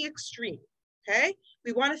to any extreme. Okay,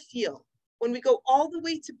 we want to feel. When we go all the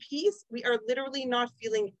way to peace, we are literally not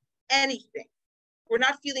feeling anything. We're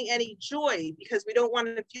not feeling any joy because we don't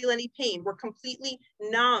want to feel any pain. We're completely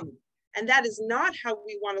numb. And that is not how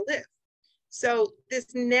we want to live. So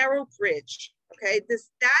this narrow bridge, okay,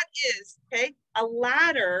 that is, okay, a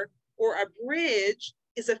ladder or a bridge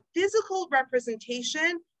is a physical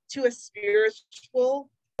representation to a spiritual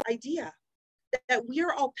idea that we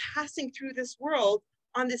are all passing through this world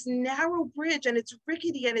on this narrow bridge, and it's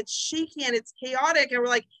rickety and it's shaky and it's chaotic. And we're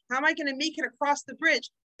like, how am I going to make it across the bridge?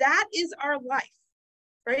 That is our life,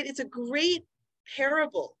 right? It's a great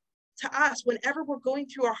parable to us. Whenever we're going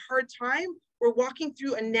through a hard time, we're walking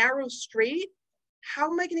through a narrow strait.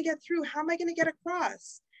 How am I going to get through? How am I going to get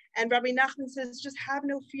across? And Rabbi Nachman says, just have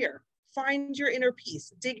no fear. Find your inner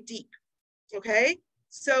peace. Dig deep. Okay?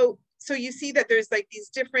 So you see that there's like these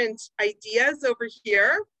different ideas over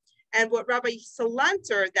here. And what Rabbi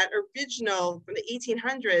Salanter, that original from the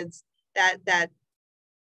 1800s, that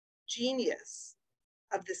genius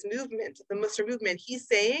of this movement, the Musar movement, he's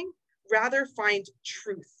saying, rather find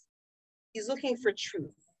truth. He's looking for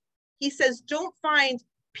truth. He says, don't find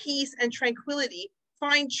peace and tranquility,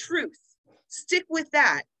 find truth. Stick with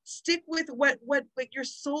that. Stick with what your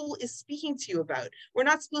soul is speaking to you about. We're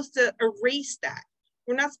not supposed to erase that.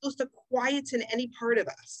 We're not supposed to quieten any part of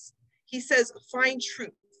us. He says, find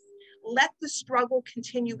truth. Let the struggle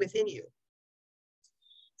continue within you.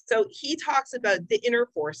 So he talks about the inner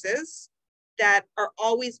forces that are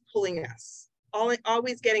always pulling us,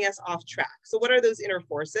 always getting us off track. So what are those inner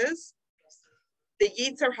forces? The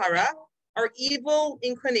Yetzer Hara, our evil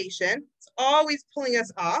inclination, it's always pulling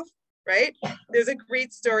us off, right? There's a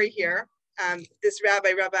great story here. This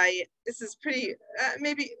rabbi, this is pretty,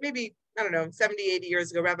 maybe, I don't know, 70, 80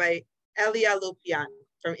 years ago, Rabbi Elia Lopian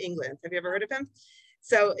from England. Have you ever heard of him?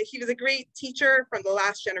 So he was a great teacher from the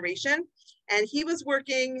last generation, and he was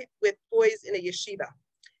working with boys in a yeshiva.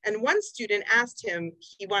 And one student asked him,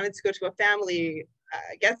 he wanted to go to a family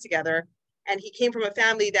get-together, and he came from a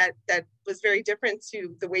family that was very different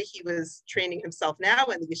to the way he was training himself now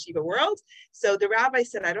in the yeshiva world. So the rabbi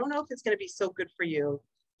said, I don't know if it's going to be so good for you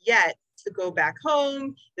yet to go back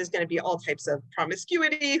home. There's going to be all types of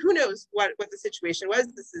promiscuity. Who knows what the situation was?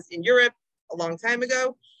 This is in Europe a long time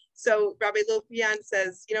ago. So Rabbi Lopian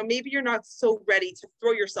says, maybe you're not so ready to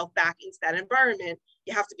throw yourself back into that environment.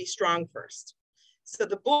 You have to be strong first. So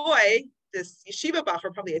the boy, this yeshiva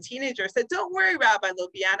bacher, probably a teenager, said, don't worry, Rabbi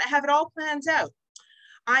Lopian, I have it all planned out.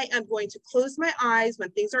 I am going to close my eyes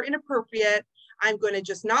when things are inappropriate. I'm going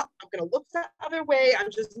to look the other way.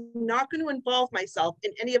 I'm just not going to involve myself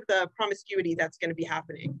in any of the promiscuity that's going to be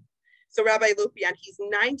happening. So Rabbi Lopian, he's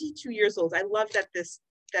 92 years old. I love that this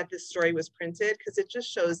story was printed because it just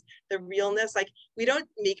shows the realness. Like, we don't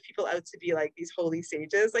make people out to be like these holy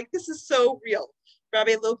sages. Like, this is so real.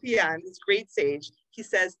 Rabbi Lopian, this great sage, he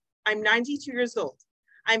says, I'm 92 years old.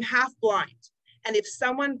 I'm half blind. And if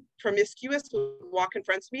someone promiscuous would walk in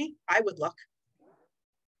front of me, I would look.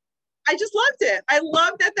 I just loved it. I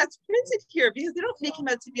love that that's printed here because they don't make him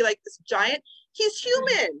out to be like this giant. He's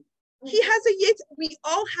human. He has we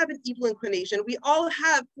all have an evil inclination. We all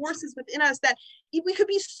have forces within us that we could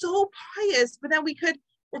be so pious, but then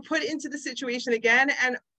we're put into the situation again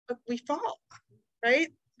and we fall, right?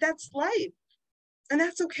 That's life. And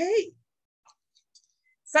that's okay.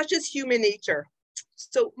 Such is human nature.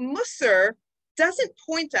 So Musar doesn't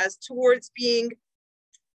point us towards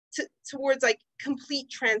towards like complete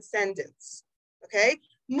transcendence, okay?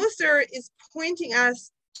 Musar is pointing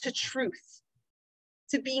us to truth,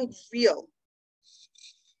 to being real.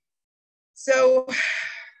 So,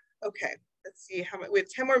 okay, let's see how much, we have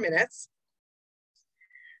 10 more minutes.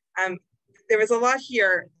 There was a lot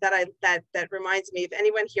here that reminds me, if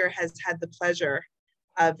anyone here has had the pleasure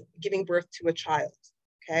of giving birth to a child,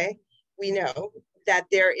 okay? We know that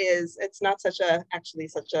it's not actually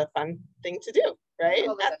such a fun thing to do, right?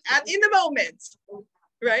 In the moment,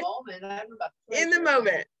 right? In the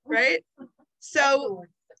moment, right? So,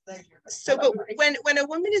 but when a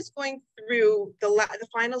woman is going through the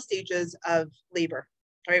final stages of labor,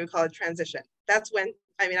 right, we call it transition, that's when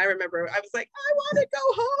I mean, I remember I was like, I want to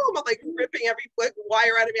go home. I'm like ripping every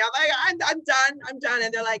wire out of me. I'm like, I'm done.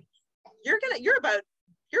 And they're like,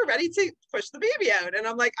 you're ready to push the baby out. And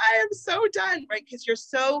I'm like, I am so done, right? Because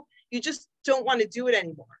you just don't want to do it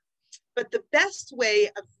anymore. But the best way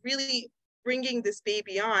of really bringing this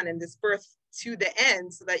baby on and this birth to the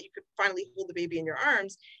end so that you could finally hold the baby in your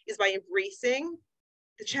arms is by embracing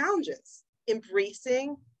the challenges,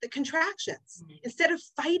 embracing the contractions. Instead of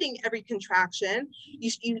fighting every contraction,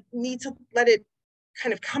 you need to let it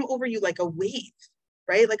kind of come over you like a wave,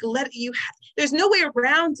 right? Like there's no way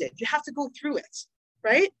around it. You have to go through it,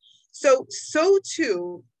 right? So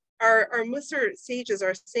too, our Musar sages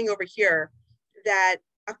are saying over here that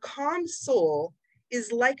a calm soul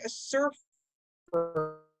is like a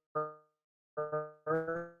surfer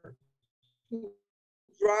who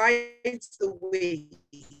rides the waves.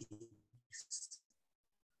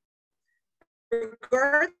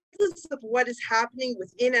 Regardless of what is happening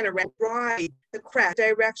within and around, ride the correct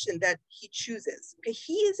direction that he chooses. Okay,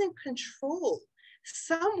 he is in control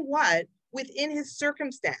somewhat within his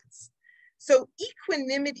circumstance. So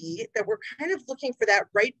equanimity, that we're kind of looking for that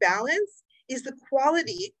right balance, is the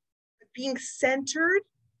quality of being centered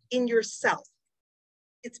in yourself.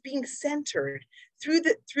 It's being centered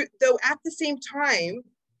though at the same time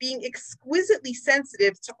being exquisitely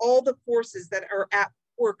sensitive to all the forces that are at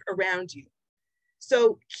work around you.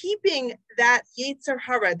 So keeping that Yetzer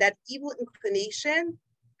Hara, that evil inclination,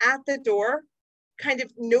 at the door, kind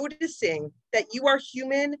of noticing that you are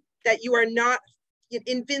human, that you are not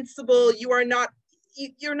invincible, you're not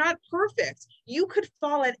perfect. You could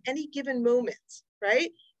fall at any given moment,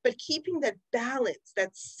 right? But keeping that balance,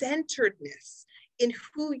 that centeredness in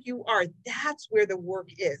who you are, that's where the work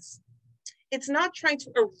is. It's not trying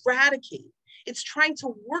to eradicate. It's trying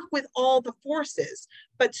to work with all the forces,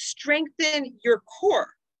 but strengthen your core.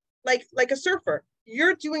 Like a surfer,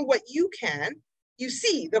 you're doing what you can. You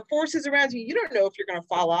see the forces around you. You don't know if you're going to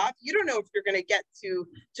fall off. You don't know if you're going to get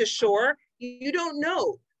to shore. You don't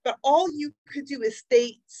know, but all you could do is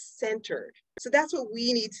stay centered. So that's what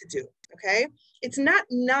we need to do, okay? It's not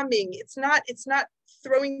numbing. It's not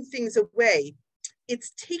throwing things away.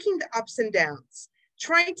 It's taking the ups and downs,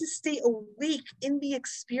 trying to stay awake in the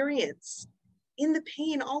experience, in the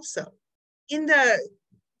pain also, in the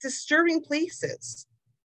disturbing places,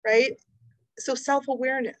 right? So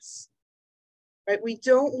self-awareness, right? We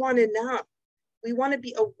don't want to numb. We want to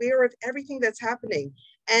be aware of everything that's happening,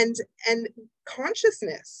 and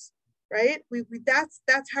consciousness, right?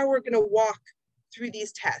 That's how we're going to walk through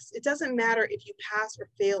these tests. It doesn't matter if you pass or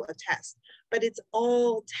fail a test, but it's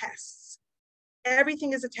all tests.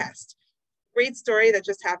 Everything is a test. Great story that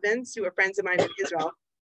just happened to a friend of mine in Israel.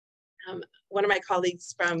 One of my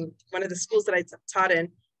colleagues from one of the schools that I taught in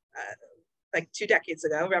like 2 decades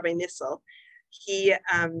ago, Rabbi Nissel, he's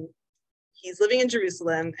living in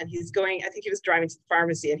Jerusalem, and he's going, I think he was driving to the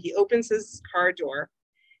pharmacy, and he opens his car door,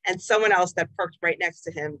 and someone else that parked right next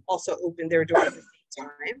to him also opened their door at the same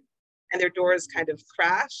time, and their doors kind of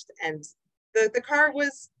crashed, and the car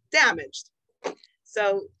was damaged.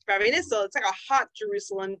 So Rabbi Nissel, it's like a hot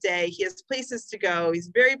Jerusalem day. He has places to go. He's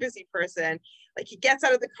a very busy person. Like, he gets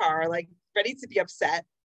out of the car, like ready to be upset.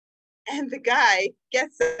 And the guy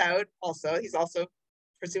gets out also. He's also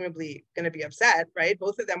presumably going to be upset, right?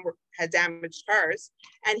 Both of them had damaged cars.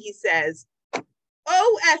 And he says,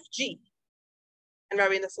 OFG. And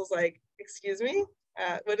Rabbi Nissel's like, excuse me?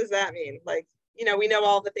 What does that mean? Like, we know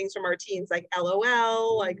all the things from our teens, like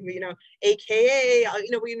LOL, like, AKA,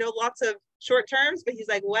 we know lots of short terms, but he's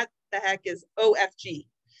like, what the heck is OFG?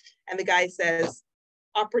 And the guy says,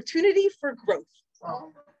 opportunity for growth.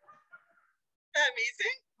 Oh.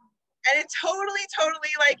 Amazing. And it totally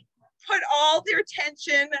like put all their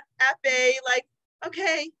tension at bay, like,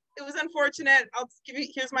 okay, it was unfortunate. I'll give you,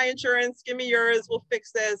 here's my insurance, give me yours, we'll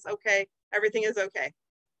fix this. Okay, everything is okay,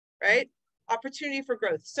 right? Opportunity for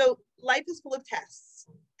growth. So life is full of tests,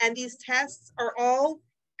 and these tests are all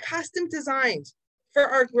custom designed for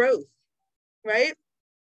our growth, right?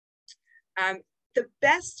 The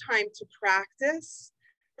best time to practice,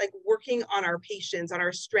 like working on our patience, on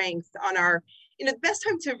our strength, on our, the best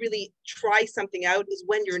time to really try something out is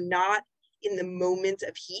when you're not in the moment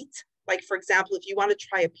of heat. Like, for example, if you want to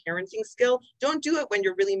try a parenting skill, don't do it when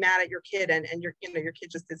you're really mad at your kid and your kid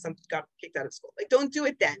just did something, got kicked out of school. Like, don't do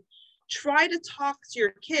it then. Try to talk to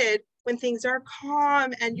your kid when things are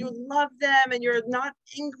calm and you love them and you're not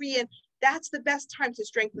angry, and that's the best time to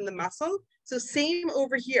strengthen the muscle. So same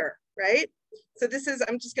over here, right? So this is,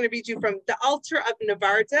 I'm just going to read you from the Altar of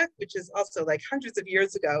Navarda, which is also like hundreds of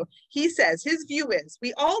years ago. He says, his view is,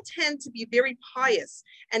 we all tend to be very pious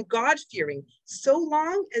and God-fearing, so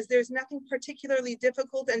long as there's nothing particularly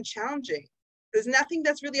difficult and challenging. There's nothing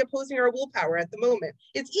that's really opposing our willpower at the moment.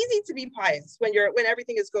 It's easy to be pious when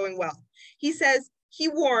everything is going well. He says, he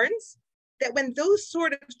warns that when those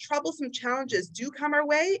sort of troublesome challenges do come our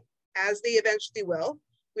way, as they eventually will,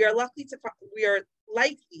 we are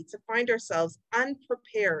likely to find ourselves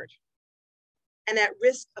unprepared and at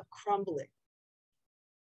risk of crumbling.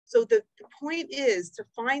 So the point is to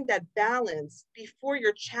find that balance before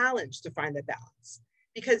you're challenged to find that balance.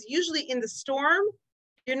 Because usually in the storm,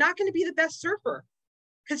 you're not going to be the best surfer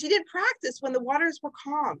because you didn't practice when the waters were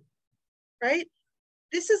calm, right?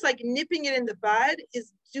 This is like nipping it in the bud,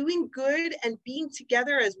 is doing good and being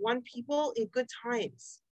together as one people in good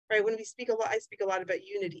times, right? When we speak a lot, I speak a lot about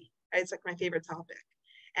unity, right? It's like my favorite topic.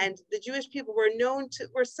 And the Jewish people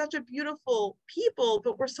we're such a beautiful people,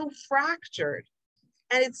 but we're so fractured.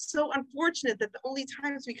 And it's so unfortunate that the only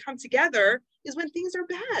times we come together is when things are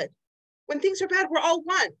bad. When things are bad, we're all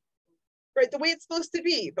one, right? The way it's supposed to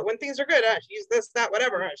be. But when things are good, she's this, that,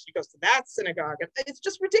 whatever. She goes to that synagogue. It's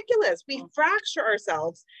just ridiculous. We fracture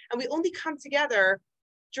ourselves and we only come together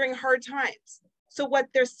during hard times. So what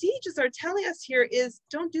their sages are telling us here is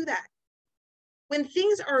don't do that. When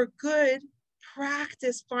things are good,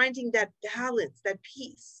 practice finding that balance, that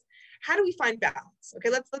peace. How do we find balance? Okay,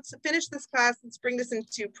 let's finish this class. Let's bring this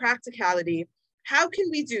into practicality. How can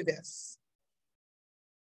we do this?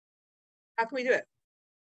 How can we do it?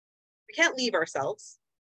 We can't leave ourselves,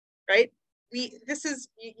 right?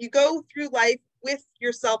 You go through life with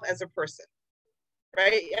yourself as a person,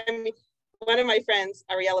 right? I mean, one of my friends,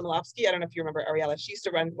 Ariella Malofsky, I don't know if you remember Ariella, she used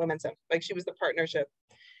to run Momentum, like she was the partnership.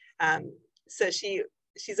 So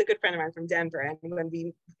she's a good friend of mine from Denver. And when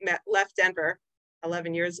we left Denver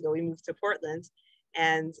 11 years ago, we moved to Portland.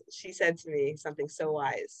 And she said to me something so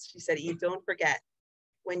wise. She said, Eve, don't forget,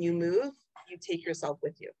 when you move, you take yourself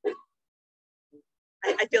with you.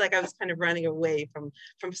 I feel like I was kind of running away from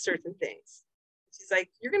certain things. She's like,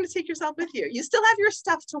 you're going to take yourself with you. You still have your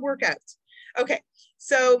stuff to work out. Okay,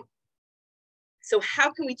 so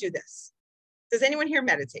how can we do this? Does anyone here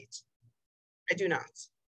meditate? I do not.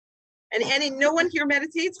 And no one here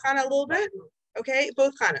meditates? Hannah, a little bit? Okay,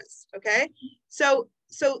 both Hannahs, okay? So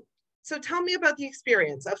tell me about the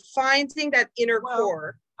experience of finding that inner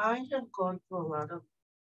core. I have gone through a lot of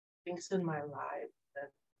things in my life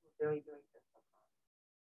that were very, very difficult.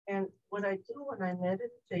 And what I do when I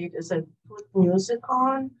meditate is I put music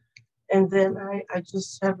on, and then I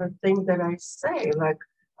just have a thing that I say, like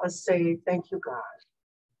I say, thank you, God.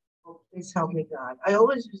 Oh, please help me, God. I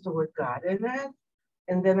always use the word God in it.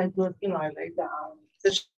 And then I do it, I lay down. So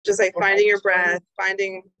just like finding your breath,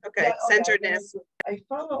 finding, centeredness. I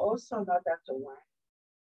follow also not Dr. Wang.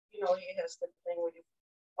 He has the thing where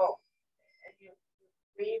you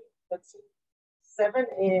breathe, let's see, 7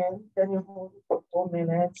 in, then you hold it for 4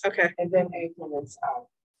 minutes. Okay. And then 8 minutes out.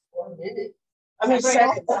 1 minute. I mean,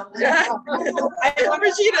 seconds. I know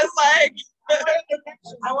Regina's like,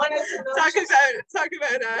 I wanted to know. Talk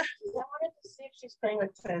about. I wanted to see if she's paying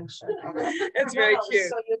attention. It's very cute.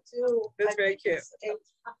 So you do. It's very cute. 8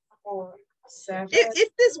 or 7. If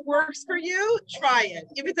this works for you, try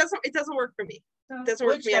it. If it doesn't work for me. It doesn't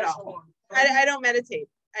work for me at all. I don't meditate.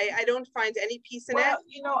 I don't find any peace in it.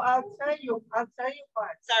 I'll tell you what. Sorry?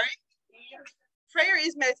 Prayer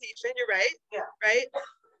is meditation, you're right. Yeah. Right?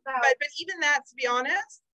 But even that, to be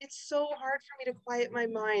honest, it's so hard for me to quiet my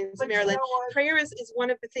mind, Marilyn. Prayer is one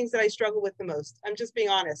of the things that I struggle with the most. I'm just being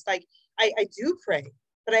honest. Like I do pray,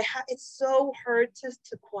 but it's so hard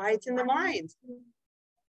to quiet in the mind.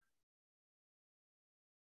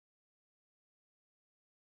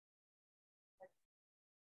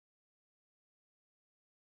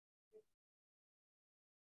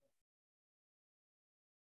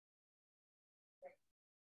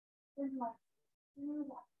 I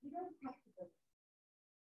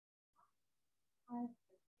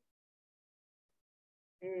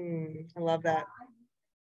love that.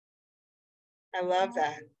 I love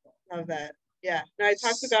that. Love that. Yeah. No, I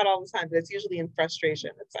talk to God all the time, but it's usually in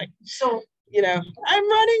frustration. It's like, I'm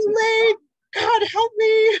running late. God help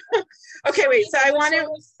me. Okay, wait. So I want to.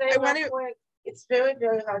 It's very,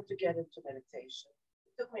 very hard to get into meditation.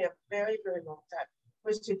 It took me a very, very long time.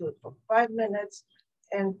 First, you do it for 5 minutes,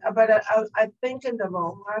 but I think in the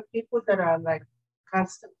long run, people that are like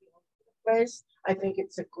constantly in the place, I think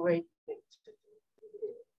it's a great thing to do.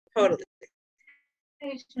 Totally.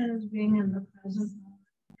 Meditation is being in the present moment.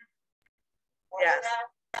 Yes.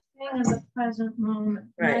 living in the present moment,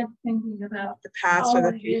 Right. not thinking about the past or the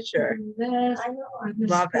I used to future. do this, I know. or this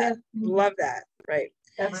Love that. gift. Love that. Right.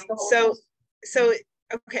 That's the whole. So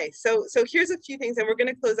okay. So here's a few things, and we're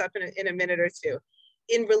going to close up in a minute or two.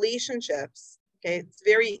 In relationships, okay, it's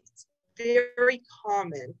very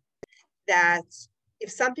common that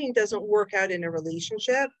if something doesn't work out in a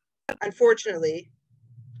relationship, unfortunately,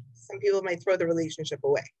 some people might throw the relationship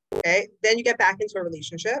away. Okay, then you get back into a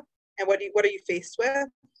relationship, and what are you faced with?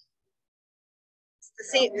 It's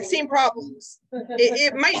the same problems.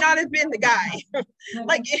 It might not have been the guy,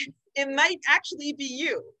 like it might actually be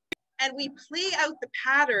you, and we play out the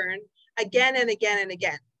pattern again and again and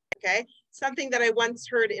again. Okay, something that I once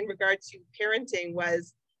heard in regard to parenting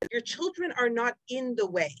was, your children are not in the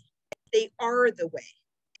way, they are the way.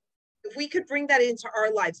 If we could bring that into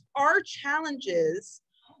our lives, our challenges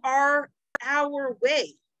are our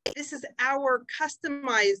way. This is our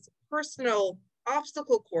customized personal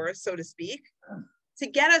obstacle course, so to speak, to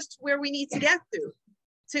get us to where we need to get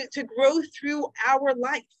to grow through our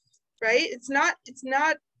life, right? It's not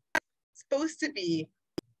supposed to be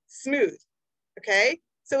smooth, okay?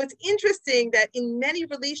 So it's interesting that in many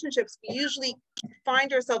relationships, we usually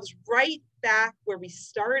find ourselves right back where we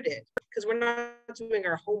started because we're not doing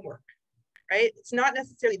our homework, right? It's not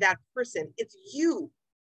necessarily that person, it's you.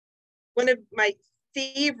 One of my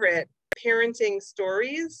favorite parenting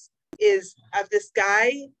stories is of this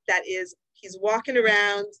guy he's walking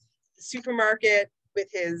around the supermarket with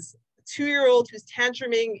his 2-year-old who's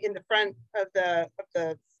tantruming in the front of the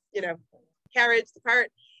carriage, the cart,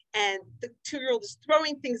 and the 2-year-old is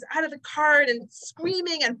throwing things out of the cart and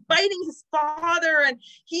screaming and biting his father, and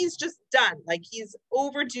he's just done, like he's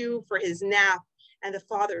overdue for his nap. And the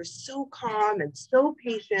father is so calm and so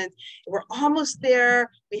patient. We're almost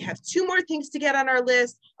there. We have 2 more things to get on our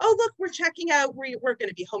list. Oh, look, we're checking out. We're going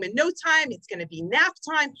to be home in no time. It's going to be nap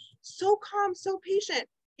time. So calm, so patient.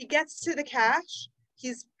 He gets to the cash.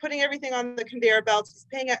 He's putting everything on the conveyor belt. He's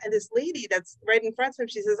paying out. And this lady that's right in front of him,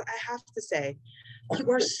 she says, I have to say,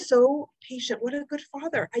 you are so patient. What a good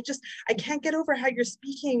father. I can't get over how you're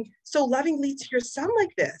speaking so lovingly to your son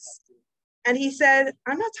like this. And he said,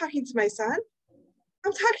 I'm not talking to my son.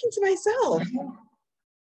 I'm talking to myself,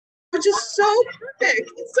 which is so perfect.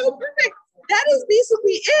 It's so perfect. That is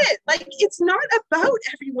basically it. Like, it's not about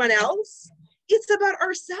everyone else. It's about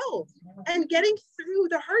ourselves and getting through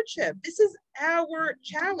the hardship. This is our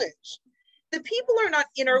challenge. The people are not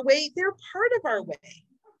in our way. They're part of our way,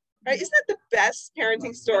 right? Isn't that the best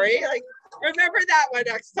parenting story? Like, remember that one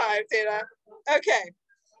next time, Dana. Okay.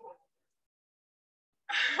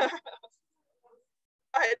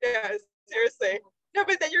 I know, seriously. No,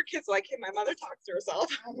 but then your kids are like, hey, my mother talks to herself.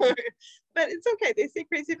 But it's okay. They say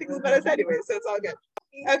crazy things about us anyway, so it's all good.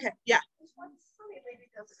 Okay, yeah.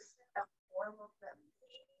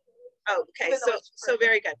 Oh, okay, so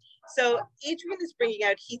very good. So Adrian is bringing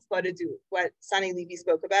out Hitbodedut, what Sonny Levy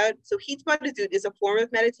spoke about. So Hitbodedut is a form of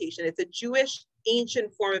meditation. It's a Jewish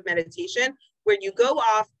ancient form of meditation where you go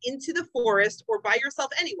off into the forest or by yourself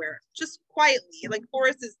anywhere, just quietly. Like,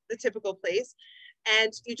 forest is the typical place.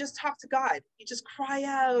 And you just talk to God. You just cry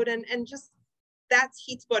out and just, that's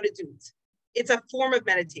Hitbodedut. It's a form of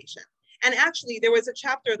meditation. And actually there was a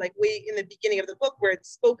chapter like way in the beginning of the book where it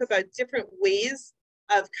spoke about different ways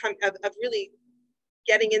of really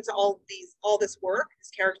getting into all this work,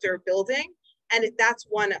 this character building. And that's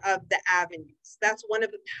one of the avenues. That's one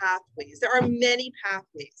of the pathways. There are many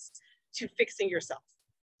pathways to fixing yourself.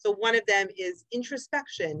 So one of them is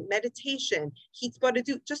introspection, meditation,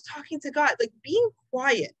 Hitbodedut, just talking to God, like being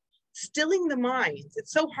quiet, stilling the mind.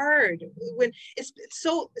 It's so hard when it's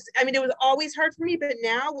so, I mean, it was always hard for me, but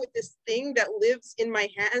now with this thing that lives in my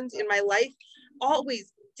hands, in my life,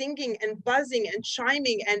 always dinging and buzzing and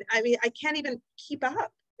chiming. And I mean, I can't even keep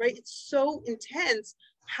up, right? It's so intense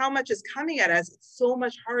how much is coming at us. It's so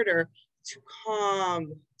much harder to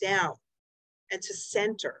calm down and to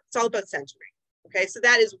center. It's all about centering. Okay, so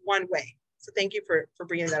that is one way. So thank you for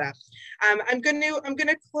bringing that up. I'm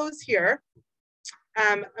gonna close here.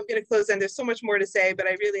 I'm gonna close, and there's so much more to say, but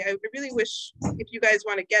I really wish, if you guys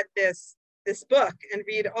want to get this book and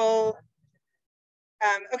read all.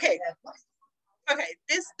 Okay,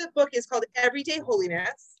 the book is called Everyday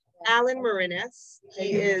Holiness. Alan Marinis.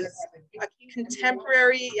 He is a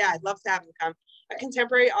contemporary. Yeah, I'd love to have him come. A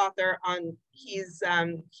contemporary author on. He has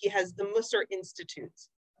the Musser Institute.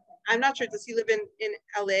 I'm not sure, does he live in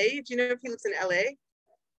LA? Do you know if he lives in LA?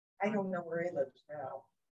 I don't know where he lives now.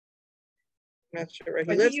 I'm not sure where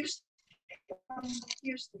he lives. He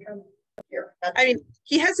used to come here. I mean,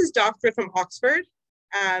 he has his doctorate from Oxford.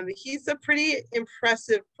 He's a pretty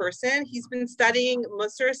impressive person. He's been studying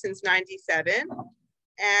Musser since '97.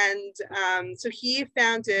 And so he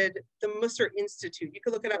founded the Musser Institute. You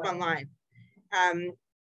can look it up online. And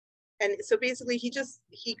so basically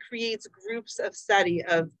he creates groups of study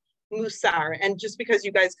of Mussar. And just because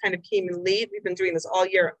you guys kind of came in late, we've been doing this all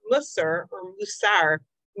year. Musser or Mussar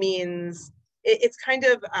means, it's kind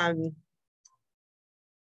of,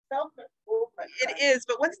 it is,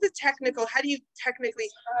 but what's the technical, how do you technically,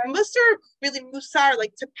 Mussar,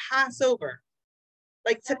 like to pass over.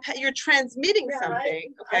 Like you're transmitting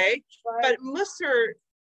something, okay? But Musser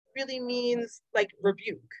really means like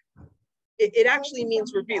rebuke. It actually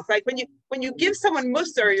means rebuke. Like when you give someone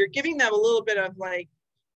Musser, you're giving them a little bit of like,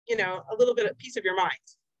 you know, a little bit of piece of your mind.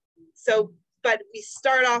 So, but we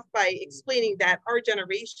start off by explaining that our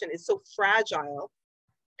generation is so fragile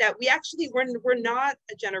that we actually, we're not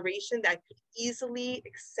a generation that could easily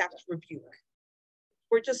accept rebuke.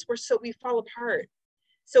 We fall apart.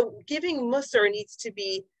 So giving Musser needs to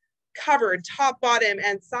be covered top, bottom,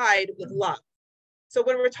 and side with love. So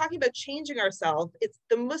when we're talking about changing ourselves, it's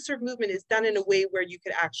the Musser movement is done in a way where you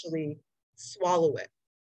could actually swallow it,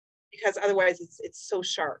 because otherwise it's so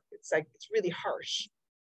sharp. It's like, it's really harsh,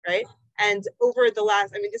 right? And over the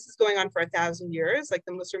last, I mean, this is going on for 1,000 years. Like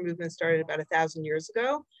the Musser movement started about 1,000 years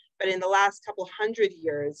ago, but in the last couple hundred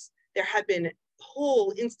years, there have been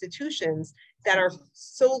whole institutions that are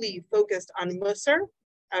solely focused on Musser,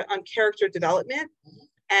 on character development,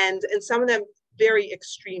 and some of them very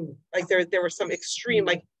extreme. Like there were some extreme,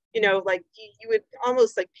 like, you know, like you would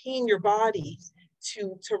almost like pain your body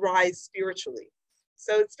to rise spiritually.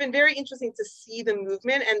 So it's been very interesting to see the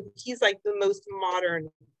movement, and he's like the most modern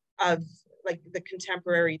of like the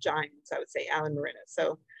contemporary giants, I would say, Alan Marina.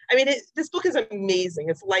 So I mean, this book is amazing.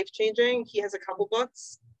 It's life-changing. He has a couple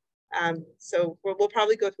books, so we'll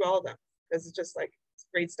probably go through all of them because it's just like, it's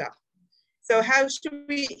great stuff. So how should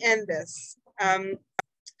we end this?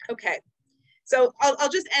 Okay, so I'll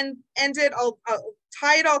just end it. I'll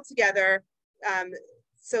tie it all together.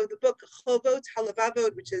 So the book Chovot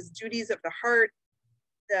HaLevavot, which is Duties of the Heart,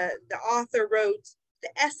 the author wrote, the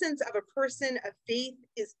essence of a person of faith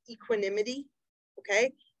is equanimity,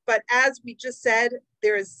 okay? But as we just said,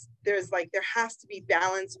 there's like, there has to be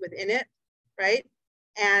balance within it, right?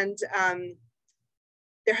 And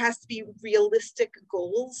there has to be realistic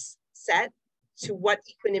goals set to what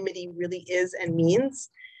equanimity really is and means.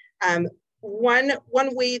 One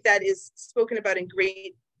way that is spoken about in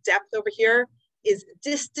great depth over here is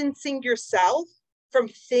distancing yourself from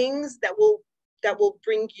things that will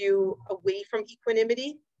bring you away from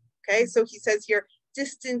equanimity. Okay, so he says here,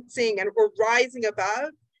 distancing or rising above,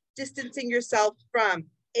 distancing yourself from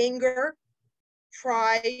anger,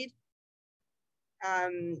 pride,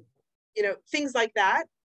 you know, things like that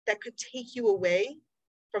could take you away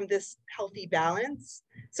from this healthy balance.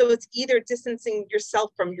 So it's either distancing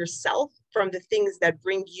yourself, from the things that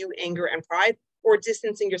bring you anger and pride, or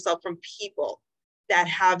distancing yourself from people that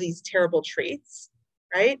have these terrible traits,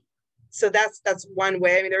 right? So that's one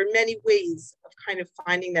way. I mean, there are many ways of kind of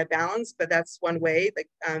finding that balance, but that's one way. Like,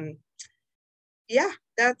 yeah,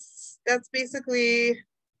 that's basically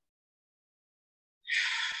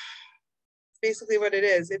what it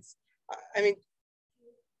is. It's, I mean,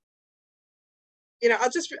 you know,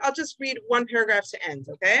 I'll just read one paragraph to end,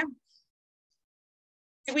 okay?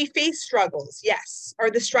 Do we face struggles? Yes.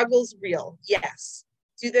 Are the struggles real? Yes.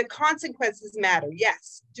 Do the consequences matter?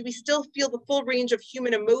 Yes. Do we still feel the full range of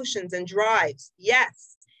human emotions and drives?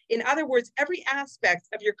 Yes. In other words, every aspect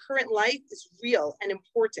of your current life is real and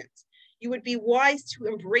important. You would be wise to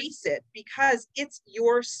embrace it because it's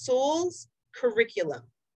your soul's curriculum.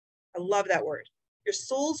 I love that word. Your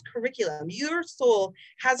soul's curriculum. Your soul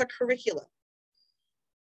has a curriculum.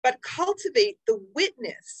 But cultivate the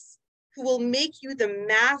witness who will make you the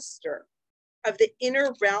master of the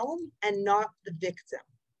inner realm and not the victim.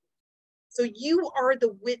 So you are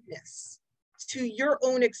the witness to your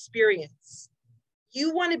own experience.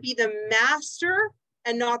 You want to be the master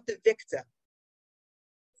and not the victim.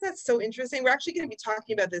 That's so interesting. We're actually going to be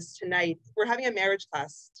talking about this tonight. We're having a marriage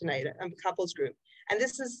class tonight, a couples group. And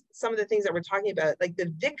this is some of the things that we're talking about, like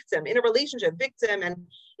the victim in a relationship, victim. And,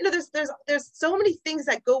 you know, there's so many things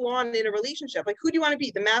that go on in a relationship. Like, who do you want to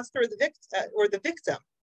be, the master or the victim,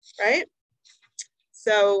 right?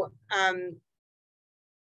 So,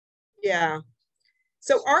 yeah.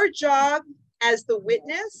 So our job as the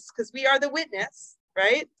witness, because we are the witness,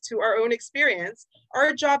 right, to our own experience,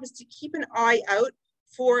 our job is to keep an eye out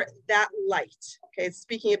for that light. Okay,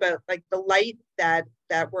 speaking about like the light that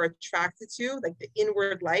we're attracted to, like the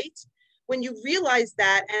inward light. When you realize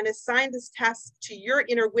that and assign this task to your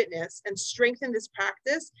inner witness and strengthen this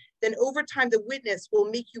practice, then over time the witness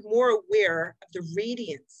will make you more aware of the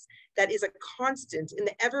radiance that is a constant in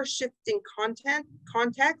the ever-shifting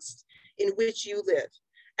context in which you live.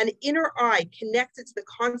 An inner eye connected to the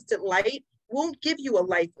constant light won't give you a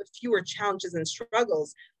life of fewer challenges and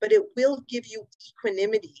struggles, but it will give you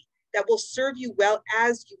equanimity that will serve you well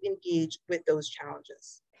as you engage with those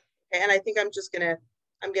challenges. Okay, and I think I'm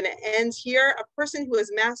gonna end here. A person who has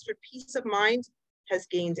mastered peace of mind has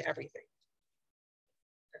gained everything.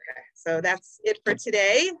 Okay, so that's it for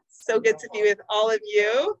today. So good to be with all of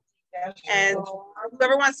you. And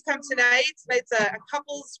whoever wants to come tonight, tonight's a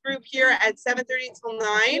couples group here at 7:30 till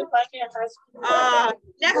 9.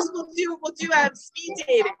 Next we'll do a speed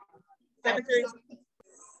dating.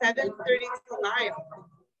 7:30 till 9.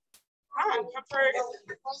 Come for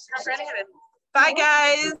anything. Bye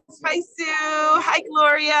guys. Hi Sue. Hi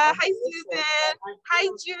Gloria. Hi Susan. Hi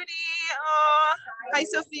Judy. Oh, hi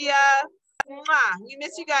Sophia. Mwah. We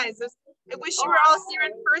miss you guys. I wish you were all here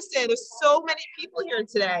in person. There's so many people here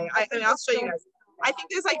today. I mean, I'll show you guys. I think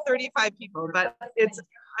there's like 35 people, but it's,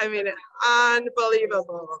 I mean,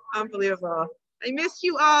 unbelievable. Unbelievable. I miss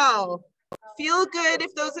you all. Feel good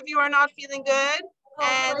if those of you are not feeling good.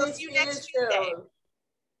 And we'll see you next Tuesday.